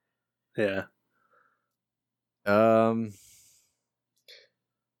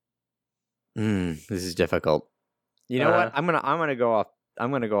 This is difficult. You know what? I'm gonna go off.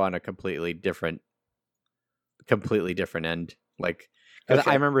 I'm gonna go on a completely different end. Like, because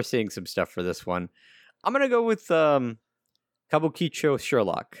I remember seeing some stuff for this one. I'm gonna go with Kabukicho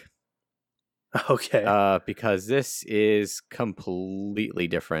Sherlock. Okay. Because this is completely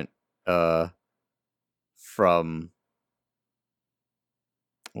different. From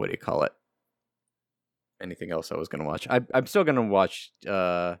what do you call it? Anything else I was gonna watch? I'm still gonna watch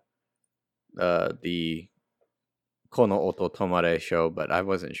the Kono Oto Tomare show, but I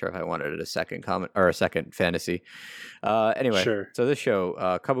wasn't sure if I wanted a second comment or a second fantasy. Anyway, so this show,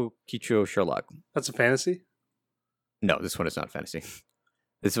 Kabukicho Sherlock. That's a fantasy? No, this one is not fantasy.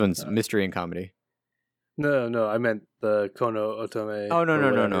 This one's mystery and comedy. No, I meant the Kono Otome. Oh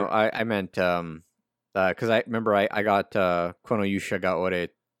no. I meant because I remember I got Kono Yusha ga Ore,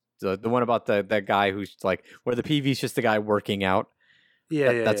 the one about the guy who's like where the PV's just the guy working out.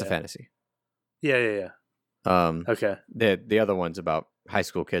 That's a fantasy. Yeah. Okay. The other one's about high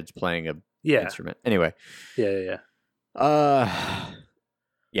school kids playing a instrument. Anyway. Yeah.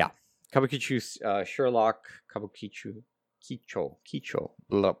 Yeah. Kabukicho Sherlock, Kabukicho Kicho.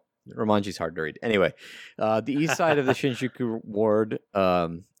 Blah. Romanji's hard to read. Anyway, the east side of the Shinjuku ward,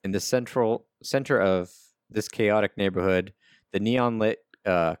 in the center of this chaotic neighborhood, the neon lit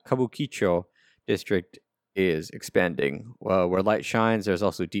Kabukicho district is expanding. Where light shines, there's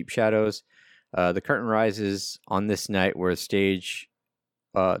also deep shadows. The curtain rises on this night where stage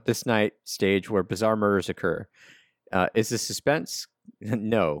where bizarre murders occur. Is this suspense?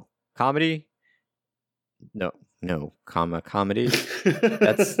 No. Comedy? No, comedy.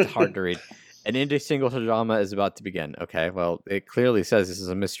 That's hard to read. An indie single drama is about to begin. Okay, well, it clearly says this is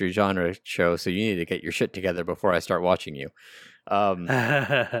a mystery genre show, so you need to get your shit together before I start watching you.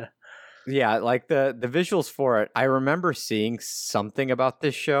 Yeah, like the visuals for it. I remember seeing something about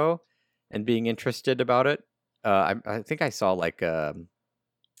this show and being interested about it. I think I saw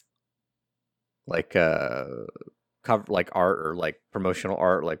cover like art or like promotional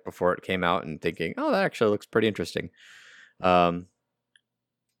art like before it came out and thinking, oh, that actually looks pretty interesting.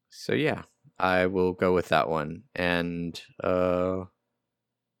 So yeah, I will go with that one. And I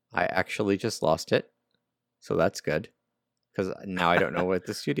actually just lost it, so that's good because now I don't know what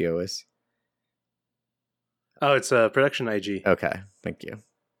the studio is. Oh, it's Production IG. Okay, thank you.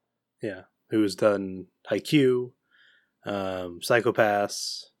 Yeah, who's done Haikyuu,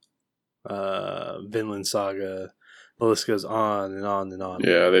 Psycho-Pass, Vinland Saga. The list goes on and on and on.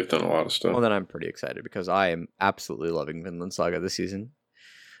 Yeah, they've done a lot of stuff. Well, then I'm pretty excited because I am absolutely loving Vinland Saga this season.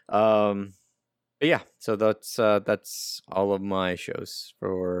 But yeah, so that's all of my shows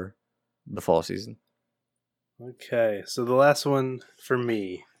for the fall season. Okay, so the last one for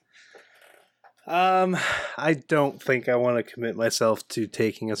me. I don't think I want to commit myself to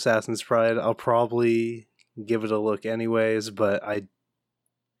taking Assassin's Pride. I'll probably give it a look anyways, but I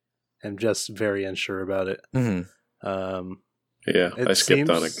am just very unsure about it. Mm-hmm. Yeah, I skipped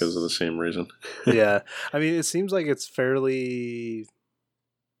on it because of the same reason. Yeah, I mean, it seems like it's fairly,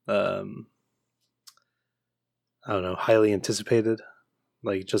 I don't know, highly anticipated.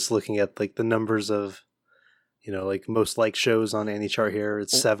 Like just looking at like the numbers of, like most liked shows on AnyChart here,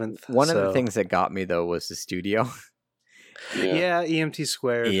 it's 7th. One of the things that got me though was the studio. Yeah, EMT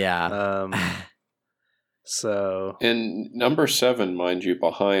Squared. Yeah. So and number 7, mind you,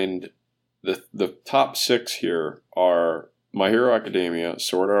 behind the top 6 here are My Hero Academia,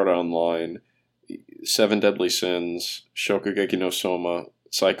 Sword Art Online, 7 Deadly Sins, Shokugeki no Soma,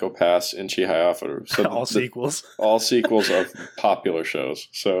 Psycho-Pass, and Chihayafuru. So all sequels. All sequels of popular shows.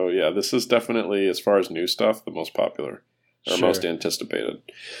 So yeah, this is definitely, as far as new stuff, the most popular or most anticipated.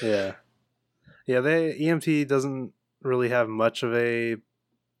 Yeah. Yeah, EMT doesn't really have much of a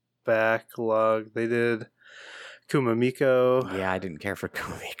backlog. They did Kumamiko. Yeah, I didn't care for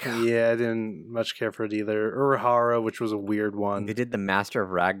Kumamiko. Yeah, I didn't much care for it either. Urahara, which was a weird one. They did the Master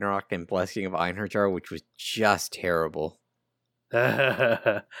of Ragnarok and Blessing of Einherjar, which was just terrible.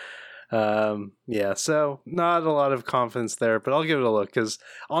 Yeah, so not a lot of confidence there, but I'll give it a look because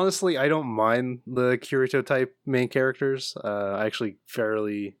honestly, I don't mind the Kirito type main characters. I actually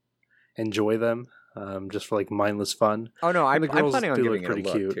fairly enjoy them, just for like mindless fun. Oh no, I'm girls planning on do giving look it a pretty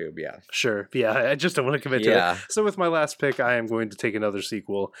look cute. too. Yeah, Sure. Yeah, I just don't want to commit to it. So with my last pick, I am going to take another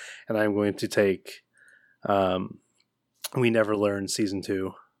sequel, and I'm going to take We Never Learn Season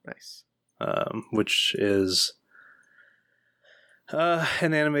 2. Nice. Which is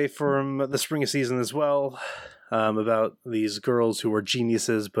an anime from the spring season as well, about these girls who are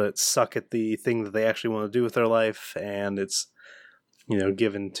geniuses but suck at the thing that they actually want to do with their life, and it's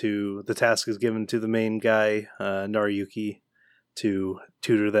the task is given to the main guy, Nariyuki, to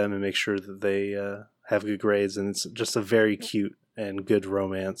tutor them and make sure that they have good grades, and it's just a very cute and good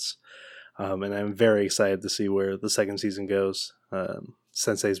romance, and I'm very excited to see where the second season goes.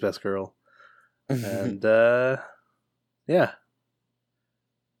 Sensei's best girl. And yeah,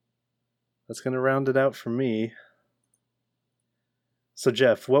 that's going to round it out for me. So,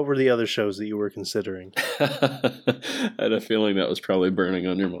 Jeff, what were the other shows that you were considering? I had a feeling that was probably burning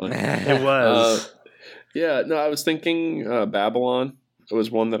on your mind. It was. Yeah, no, I was thinking Babylon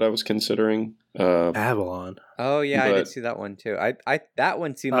was one that I was considering. Babylon. Oh yeah, I did see that one too. I that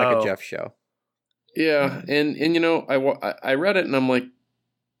one seemed like a Jeff show. Yeah, and I read it and I'm like,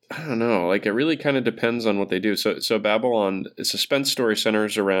 I don't know, like it really kind of depends on what they do. So Babylon, a suspense story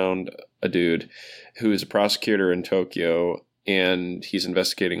centers around a dude who is a prosecutor in Tokyo, and he's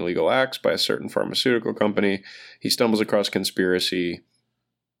investigating illegal acts by a certain pharmaceutical company. He stumbles across conspiracy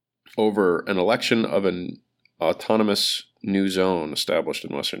over an election of an autonomous new zone established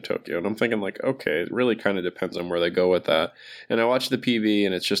in Western Tokyo. And I'm thinking like, okay, it really kind of depends on where they go with that. And I watched the PV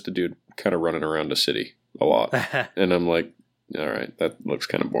and it's just a dude kind of running around a city a lot. And I'm like, all right, that looks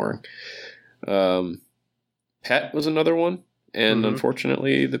kind of boring. Pet was another one. And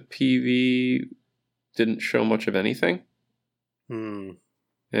unfortunately, the PV didn't show much of anything. And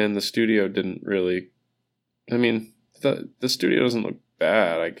the studio didn't really... I mean, the studio doesn't look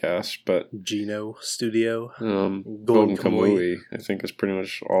bad, I guess, but... Geno Studio. Golden Kamui, I think, is pretty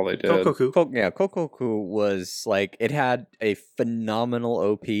much all they did. Kokoku was like... It had a phenomenal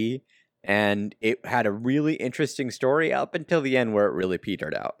OP, and it had a really interesting story up until the end where it really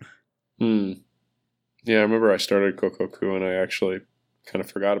petered out. Yeah, I remember I started Kokoku and I actually kind of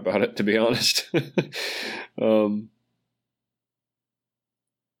forgot about it, to be honest.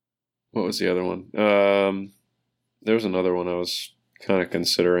 What was the other one? There was another one I was kind of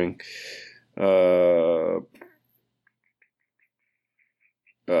considering. I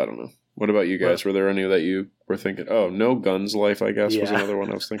don't know. What about you guys? Were there any that you were thinking? Oh, No Guns Life, I guess, was another one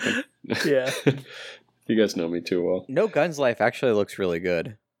I was thinking. Yeah. You guys know me too well. No Guns Life actually looks really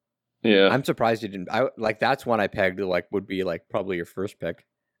good. Yeah. I'm surprised you didn't. That's one I pegged like would be like probably your first pick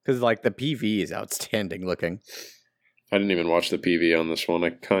because like the PV is outstanding looking. I didn't even watch the PV on this one. I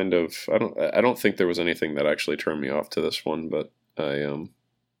don't think there was anything that actually turned me off to this one, but I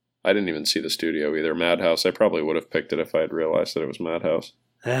didn't even see the studio either. Madhouse. I probably would have picked it if I had realized that it was Madhouse.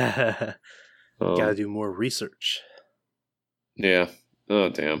 Gotta do more research. Yeah. Oh,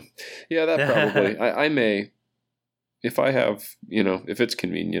 damn. Yeah, that probably. I may, if I have, if it's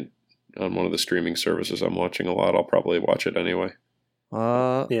convenient on one of the streaming services I'm watching a lot, I'll probably watch it anyway.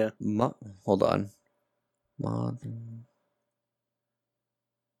 Yeah. Hold on.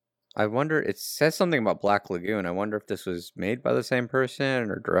 I wonder, it says something about Black Lagoon. I wonder if this was made by the same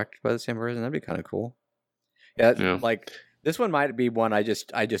person or directed by the same person. That'd be kind of cool. Yeah, like this one might be one I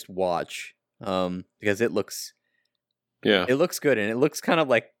just watch because it looks good, and it looks kind of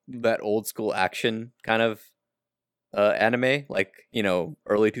like that old school action kind of anime, like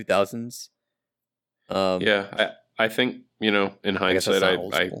early 2000s. Yeah, I think in hindsight,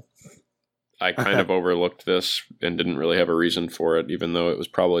 I kind of overlooked this and didn't really have a reason for it, even though it was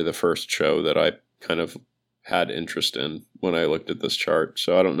probably the first show that I kind of had interest in when I looked at this chart.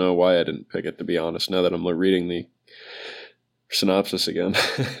 So I don't know why I didn't pick it, to be honest, now that I'm reading the synopsis again.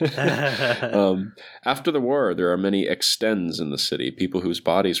 After the war, there are many extends in the city, people whose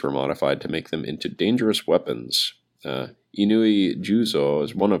bodies were modified to make them into dangerous weapons. Inui Juzo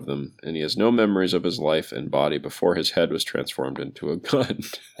is one of them, and he has no memories of his life and body before his head was transformed into a gun.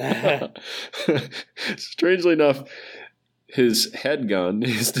 Strangely enough, his head gun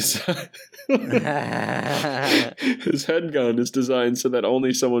is designed. His head gun is designed so that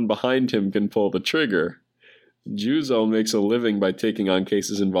only someone behind him can pull the trigger. Juzo makes a living by taking on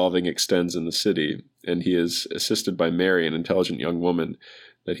cases involving extends in the city, and he is assisted by Mary, an intelligent young woman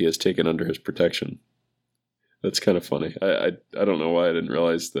that he has taken under his protection. That's kind of funny. I don't know why I didn't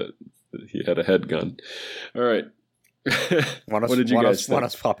realize that he had a head gun. All right. What did you guys think? Want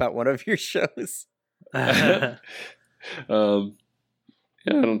us to pop out one of your shows? Yeah, I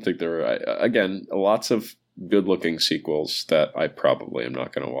don't think there were. Again, lots of good-looking sequels that I probably am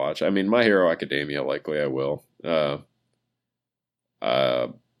not going to watch. I mean, My Hero Academia, likely I will. The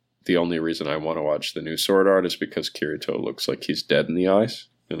only reason I want to watch the new Sword Art is because Kirito looks like he's dead in the eyes,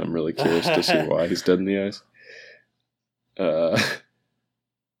 and I'm really curious to see why he's dead in the eyes.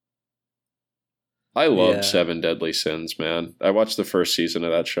 I loved Seven Deadly Sins, man. I watched the first season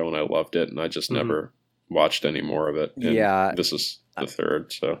of that show and I loved it, and I just never watched any more of it. And this is the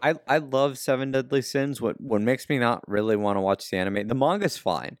third. So I love Seven Deadly Sins. What makes me not really want to watch the anime? The manga's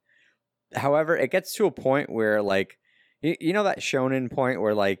fine. However, it gets to a point where like you know that shonen point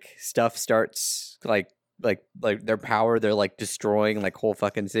where like stuff starts like their power, they're like destroying like whole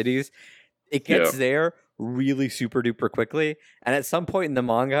fucking cities. It gets there really super duper quickly, and at some point in the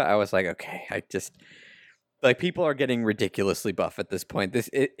manga I was like, okay, I just like people are getting ridiculously buff at this point.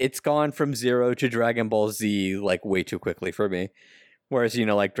 It's gone from Zero to Dragon Ball Z like way too quickly for me, whereas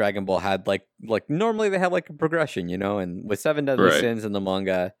like Dragon Ball had like normally they have like a progression, and with Seven Deadly Sins in the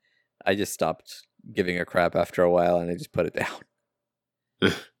manga I just stopped giving a crap after a while and I just put it down.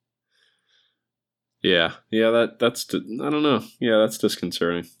 that's I don't know. Yeah, that's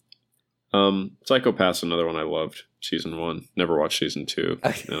disconcerting. Psycho Pass, another one I loved. Season 1. Never watched season 2.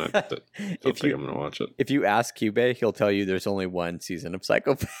 And I don't think I'm going to watch it. If you ask Cube, he'll tell you there's only one season of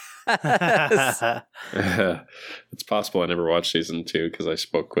Psycho Pass. It's possible I never watched season 2 because I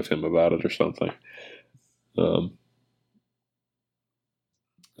spoke with him about it or something.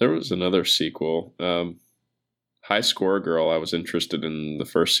 There was another sequel. High Score Girl, I was interested in the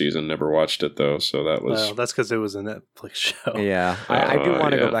first season, never watched it though, so that was... Well, that's because it was a Netflix show. Yeah, I do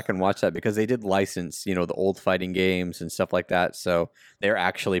want to go back and watch that because they did license, the old fighting games and stuff like that, so they're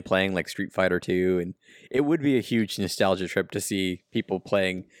actually playing like Street Fighter 2, and it would be a huge nostalgia trip to see people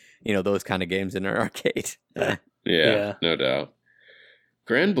playing, those kind of games in an arcade. Yeah, no doubt.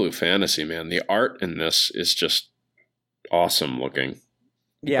 Grand Blue Fantasy, man, the art in this is just awesome looking.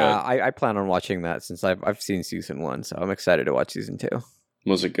 Yeah, I plan on watching that since I've seen season 1, so I'm excited to watch season 2.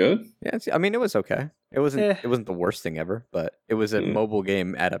 Was it good? Yeah, I mean it was okay. It wasn't the worst thing ever, but it was a mobile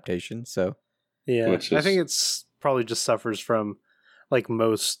game adaptation, so I think it's probably just suffers from like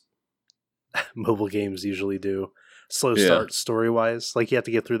most mobile games usually do, slow start story wise. Like you have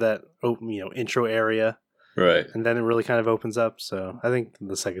to get through that intro area. Right. And then it really kind of opens up. So I think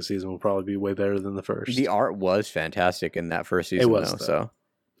the second season will probably be way better than the first. The art was fantastic in that first season, so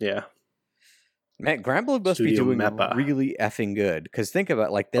yeah. Man, Grand Blue must be doing really effing good. Because think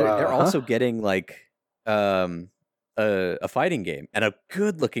about like they're also getting like a a fighting game, and a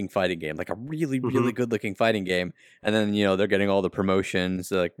good looking fighting game, like a really good looking fighting game. And then they're getting all the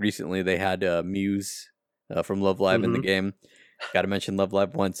promotions. Like recently, they had Muse from Love Live in the game. Got to mention Love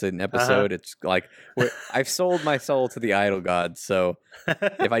Live once an episode. It's like I've sold my soul to the idol gods. So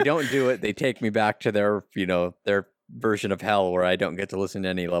if I don't do it, they take me back to their their version of hell where I don't get to listen to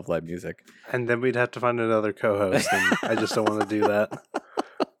any Love Live music. And then we'd have to find another co-host, and I just don't want to do that.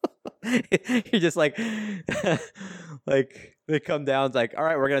 You're just like they come down, it's like, all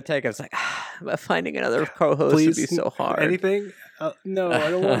right, we're gonna take it. It's like but finding another co-host would be so hard. Anything? No, I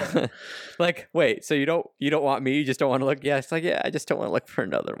don't want to. Like, wait, so you don't want me? You just don't want to look? Yeah, it's like, yeah, I just don't want to look for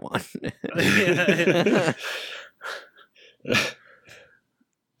another one.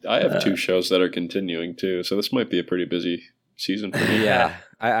 I have 2 shows that are continuing too, so this might be a pretty busy season for me. Yeah,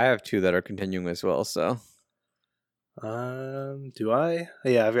 I have 2 that are continuing as well. So, do I?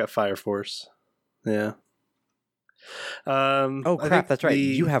 Yeah, I've got Fire Force. Yeah. Oh crap, that's right.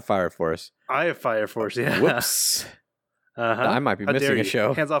 You have Fire Force. I have Fire Force. Yeah. Whoops. I might be missing a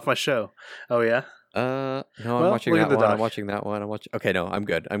show. Hands off my show. Oh yeah. No, I'm watching that one. I'm watching that one. Okay, no, I'm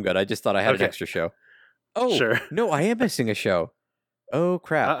good. I just thought I had an extra show. Oh, sure. No, I am missing a show. Oh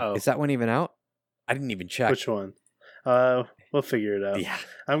crap! Uh-oh. Is that one even out? I didn't even check. Which one? We'll figure it out. Yeah.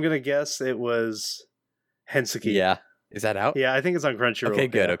 I'm gonna guess it was Hensuki. Yeah. Is that out? Yeah, I think it's on Crunchyroll. Okay,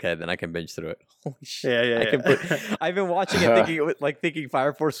 good. Yeah. Okay, then I can binge through it. Holy shit. Yeah. I've been watching it thinking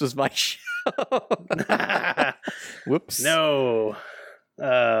Fire Force was my show. Whoops. No.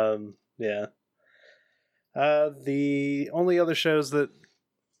 Yeah. The only other shows that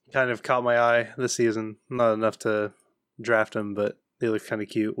kind of caught my eye this season, not enough to draft them, but they look kind of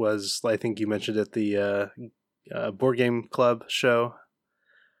cute, was, I think you mentioned it, the Board Game Club show,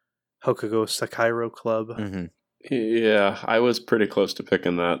 Hokugo Sakairo Club. Mm-hmm. Yeah, I was pretty close to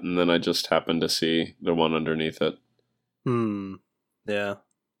picking that, and then I just happened to see the one underneath it. Yeah.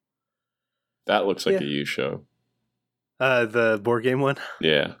 That looks like a you show. The board game one?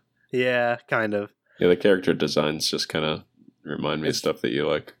 Yeah. Yeah, kind of. Yeah, the character designs just kind of remind me of stuff that you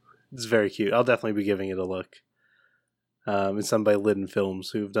like. It's very cute. I'll definitely be giving it a look. It's done by Lydon Films,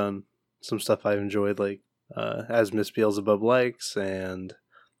 who've done some stuff I've enjoyed, like As Miss Beelzebub Likes, and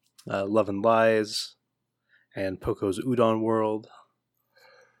Love and Lies, and Poco's Udon World.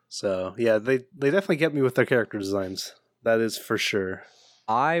 So, yeah, they definitely get me with their character designs. That is for sure.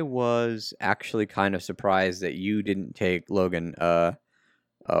 I was actually kind of surprised that you didn't take Logan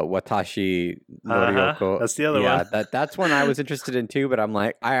Watashi Noriyoko. That's the other one. Yeah, that's one I was interested in too, but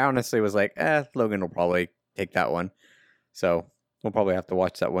I honestly was like, Logan will probably take that one. So we'll probably have to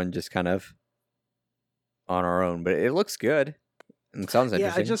watch that one just kind of on our own. But it looks good and sounds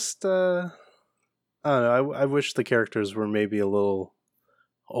interesting. Yeah, I just I don't know. I wish the characters were maybe a little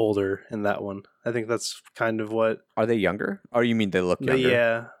older in that one. I think that's kind of what. Are they younger? Or you mean they look younger?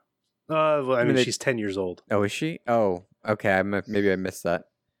 Yeah. Well, I mean, she's 10 years old. Oh, is she? Oh, okay. Maybe I missed that.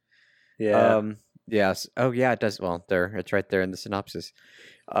 Yeah. Yes. Oh, yeah. It does. Well, it's right there in the synopsis.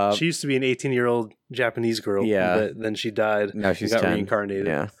 She used to be an 18-year-old Japanese girl. Yeah. But then she died. Now she's got 10. reincarnated.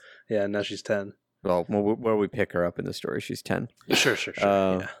 Yeah. Yeah. Now she's 10. Well, where we pick her up in the story, she's 10. Sure.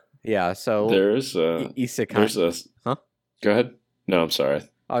 Yeah. Yeah. So there's isekai. There's a. Huh? Go ahead. No, I'm sorry.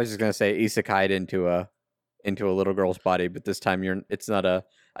 I was just gonna say isekai'd into a little girl's body, but this time it's not a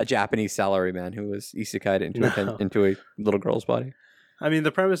Japanese salaryman who was isekai'd into a little girl's body. I mean,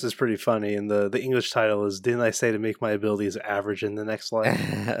 the premise is pretty funny, and the English title is "Didn't I say to make my abilities average in the next life?"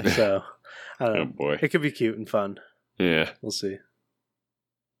 So, I don't know. Oh boy, it could be cute and fun. Yeah, we'll see.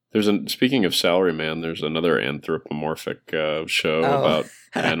 Speaking of salaryman, there's another anthropomorphic show about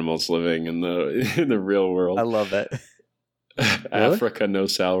animals living in the real world. I love it. Africa, no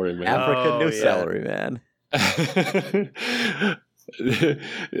salaryman. Africa, no salaryman.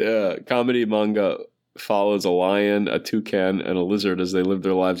 Yeah, comedy manga follows a lion, a toucan, and a lizard as they live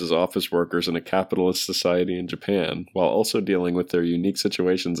their lives as office workers in a capitalist society in Japan, while also dealing with their unique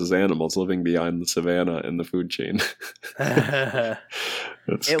situations as animals living beyond the savannah and the food chain. It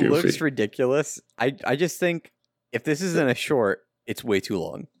looks ridiculous. I just think if this isn't a short, it's way too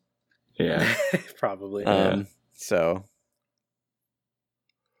long. Yeah. Probably. So...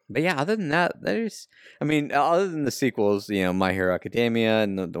 But yeah, other than that, other than the sequels, My Hero Academia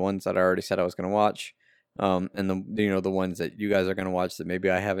and the ones that I already said I was going to watch, and the ones that you guys are going to watch that maybe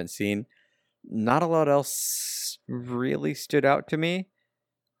I haven't seen, not a lot else really stood out to me.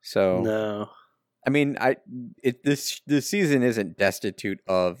 So no, I mean, this season isn't destitute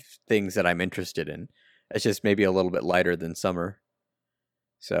of things that I'm interested in. It's just maybe a little bit lighter than summer.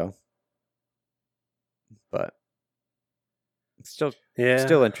 So, but. Still Yeah.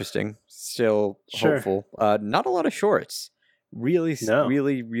 still interesting. Still Sure. hopeful. Not a lot of shorts. Really, No.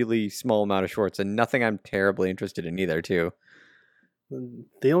 really, really small amount of shorts, and nothing I'm terribly interested in either. Too.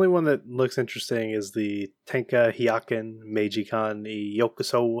 The only one that looks interesting is the Tenka Hyakken Meiji-kan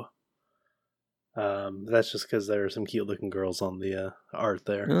Yokuso. That's just because there are some cute looking girls on the art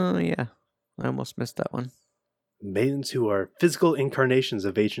there. Oh yeah, I almost missed that one. Maidens who are physical incarnations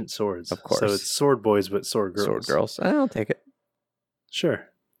of ancient swords. Of course. So it's sword boys, but sword girls. Sword girls. I'll take it. Sure.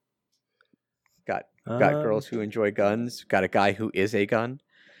 Got girls who enjoy guns. Got a guy who is a gun.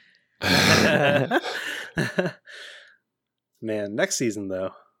 Man, next season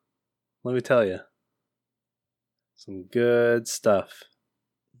though, let me tell you, some good stuff.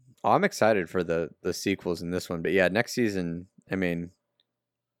 Oh, I'm excited for the sequels in this one, but yeah, next season. I mean,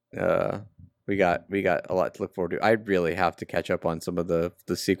 we got a lot to look forward to. I really have to catch up on some of the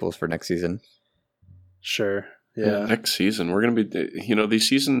sequels for next season. Sure. Yeah. Next season, we're going to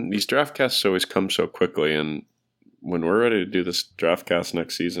be, these draft casts always come so quickly. And when we're ready to do this draft cast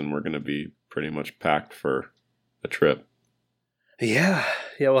next season, we're going to be pretty much packed for a trip. Yeah.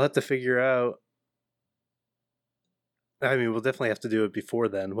 We'll have to figure out. I mean, we'll definitely have to do it before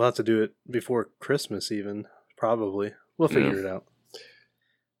then. We'll have to do it before Christmas, even probably. We'll figure it out.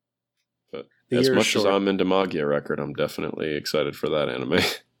 But as much as I'm into Magia Record, I'm definitely excited for that anime.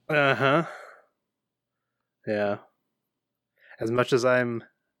 Yeah. As much as I'm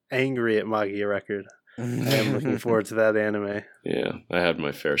angry at Magia Record, I am looking forward to that anime. Yeah, I had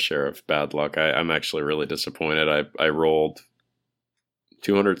my fair share of bad luck. I'm actually really disappointed. I rolled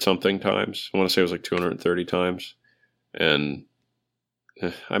 200 something times. I want to say it was like 230 times. And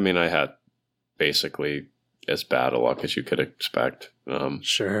I mean, I had basically as bad a luck as you could expect.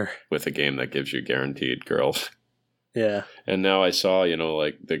 Sure. With a game that gives you guaranteed girls. Yeah. And now I saw,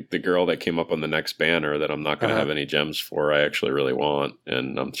 like the girl that came up on the next banner that I'm not going to have any gems for, I actually really want.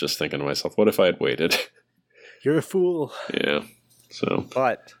 And I'm just thinking to myself, what if I had waited? You're a fool. Yeah. So.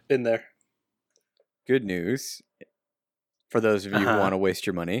 But been there. Good news for those of you who want to waste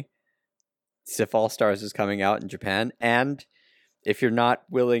your money. Sif All Stars is coming out in Japan, and if you're not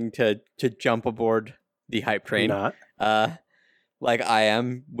willing to jump aboard the hype train, like I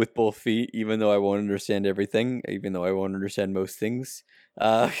am with both feet, even though I won't understand everything, even though I won't understand most things.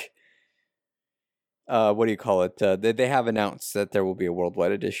 What do you call it? They have announced that there will be a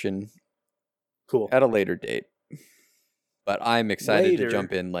worldwide edition. Cool. At a later date. But I'm excited to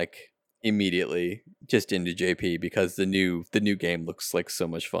jump in like immediately just into JP because the new game looks like so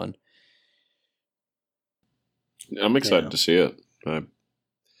much fun. I'm excited to see it.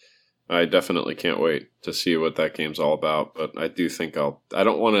 I definitely can't wait to see what that game's all about. But I do think I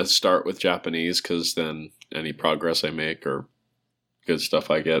don't want to start with Japanese because then any progress I make or good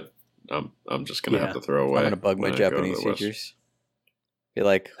stuff I get, I'm just gonna have to throw away. I'm gonna bug my Japanese teachers. Be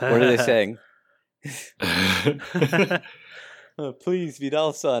like, what are they saying? Please,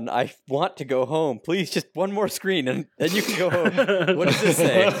 Vidal-san, I want to go home. Please, just one more screen and then you can go home. What does this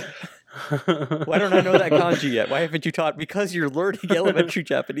say? Why don't I know that kanji yet? Why haven't you taught? Because you're learning elementary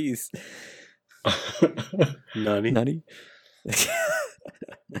Japanese. Nani?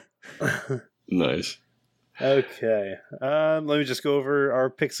 Nice. Okay. Let me just go over our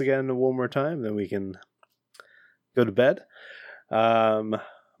picks again one more time, then we can go to bed.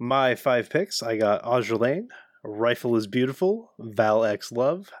 My 5 picks, I got Azure Lane, Rifle is Beautiful, Val X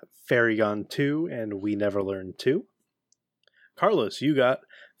Love, Fairy Gone 2, and We Never Learn 2. Carlos, you got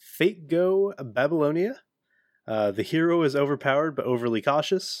Fate Go Babylonia, The Hero is Overpowered but Overly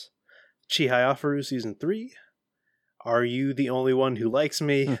Cautious, Chihayafuru Season 3, Are You the Only One Who Likes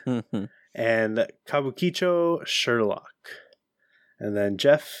Me, and Kabukicho Sherlock. And then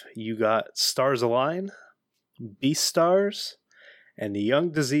Jeff, you got Stars Align, Beast Stars, and The Young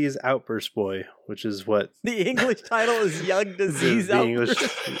Disease Outburst Boy, which is what... The English title is Young Disease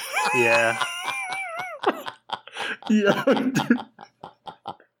Outburst. Yeah.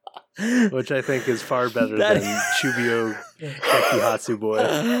 Which I think is far better than Chubio Gekihatsu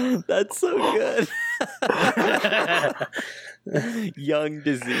Boy. That's so good. Young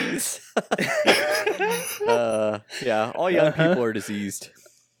Disease. Yeah, all young people are diseased.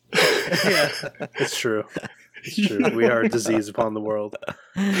 Yeah, it's true. It's true. We are a disease upon the world.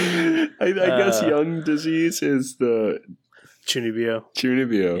 I guess Young Disease is the Chunibyo.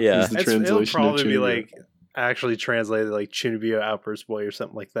 Yeah. Is the translation It'll probably of be Chunibyo. like actually translated like Chunibyo Outburst Boy or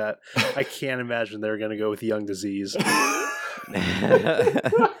something like that. I can't imagine they're going to go with Young Disease.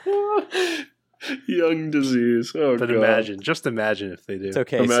 Young Disease. Oh, But God. just imagine if they do. It's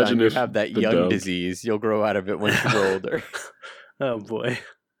okay, Imagine son. You if have that the young dub. disease. You'll grow out of it once you grow older. Oh boy.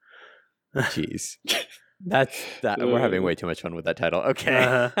 Jeez. We're having way too much fun with that title.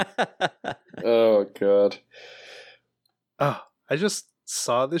 Okay. Oh god. Oh, I just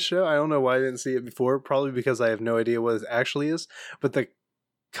saw this show. I don't know why I didn't see it before. Probably because I have no idea what it actually is. But the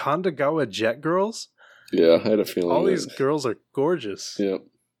Kandagawa Jet Girls. Yeah, I had a feeling. All these girls are gorgeous. Yep.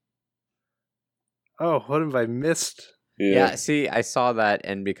 Oh, what have I missed? Yeah, see, I saw that,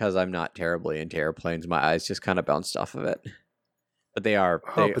 and because I'm not terribly into airplanes, my eyes just kind of bounced off of it. But they are.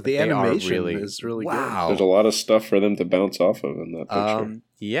 But the animation is really wow. There's a lot of stuff for them to bounce off of in that picture.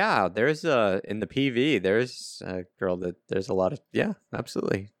 Yeah, there's in the PV. There's a girl that there's a lot of. Yeah,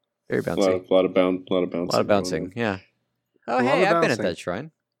 absolutely, very bouncy. A lot of bouncing. A lot of bouncing. Yeah. Oh, hey, I've been at that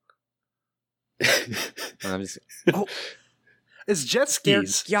shrine. I'm just. Oh, it's jet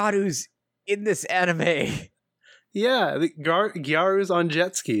skis. Gyaru's in this anime. Yeah, the Gyaru's on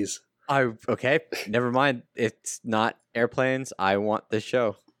jet skis. Okay, never mind. It's not airplanes. I want this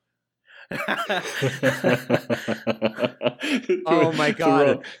show. Oh my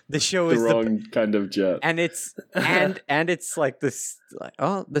god, the show is the wrong kind of jet, and it's and it's like this. Like,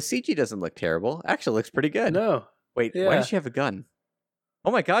 oh, the CG doesn't look terrible. Actually, looks pretty good. No, wait, why does she have a gun?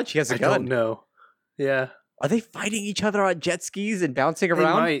 Oh my god, she has a gun. I don't know. Yeah, are they fighting each other on jet skis and bouncing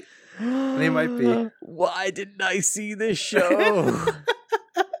around? They might be. Why didn't I see this show?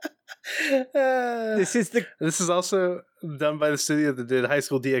 This is also done by the studio that did High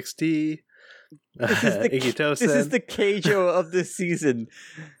School DxD. This is the Keijo of this season.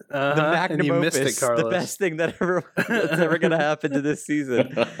 The magnum opus, the best thing that's ever going to happen to this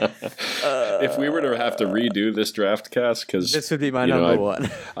season. If we were to have to redo this draft cast, because this would be my number one.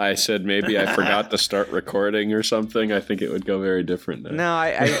 I said maybe I forgot to start recording or something. I think it would go very different now. No,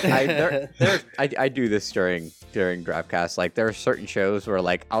 I do this during draft cast. Like there are certain shows where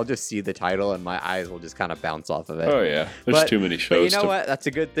like I'll just see the title and my eyes will just kind of bounce off of it. Oh yeah, there's too many shows. But you know what? That's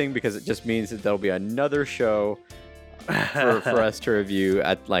a good thing because it just means that there'll be another show for us to review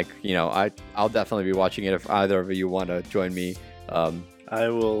at I'll definitely be watching it if either of you want to join me. I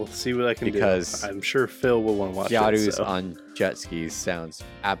will see what I can do. Because I'm sure Phil will want to watch Gyaru's on jet skis sounds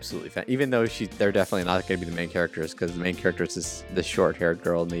absolutely fun. Even though they're definitely not going to be the main characters because the main characters is the short-haired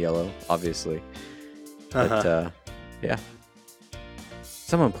girl in the yellow, obviously. But yeah.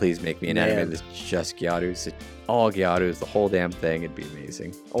 Someone please make me an anime that's just Gyaru's. All Gyaru's, the whole damn thing. It'd be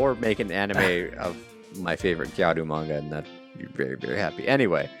amazing. Or make an anime of my favorite Gyaru manga, and that'd be very, very happy.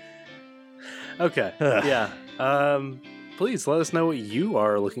 Anyway. Okay. Yeah. Please let us know what you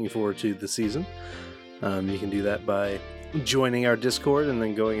are looking forward to this season. You can do that by joining our Discord and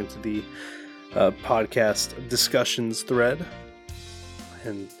then going into the podcast discussions thread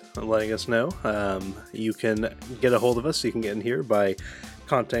and letting us know. You can get a hold of us. You can get in here by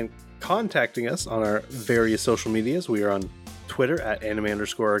contacting us on our various social medias. We are on Twitter at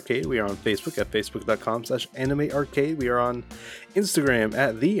anime_arcade. We are on Facebook at facebook.com/animearcade. We are on Instagram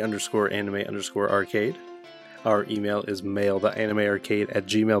at _anime_arcade. Our email is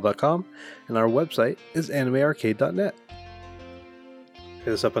mail.animearcade@gmail.com, and our website is animearcade.net.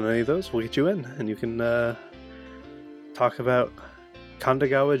 Hit us up on any of those, we'll get you in, and you can talk about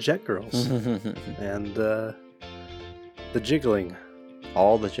Kandagawa Jet Girls and the jiggling.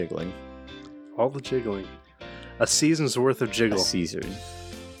 All the jiggling. All the jiggling. A season's worth of jiggle. A season.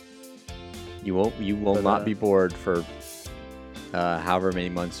 You will not be bored for however many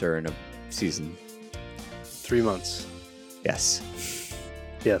months are in a season. 3 months. Yes.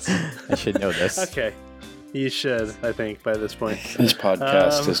 Yes. I should know this. Okay. You should, I think, by this point. This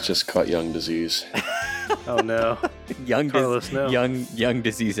podcast has just caught young disease. Oh no. Young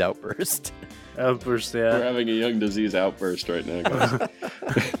disease outburst. Outburst, yeah. We're having a young disease outburst right now, guys.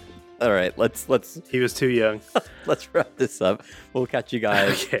 All right, let's. He was too young. Let's wrap this up. We'll catch you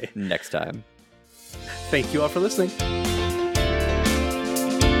guys next time. Thank you all for listening.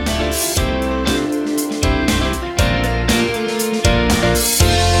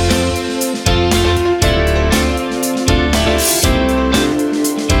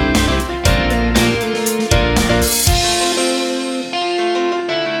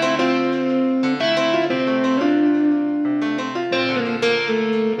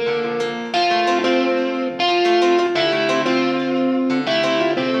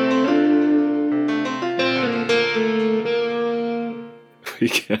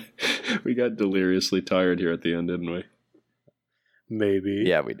 We got deliriously tired here at the end, didn't we? Maybe.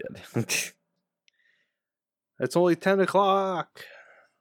 Yeah, we did. It's only 10 o'clock.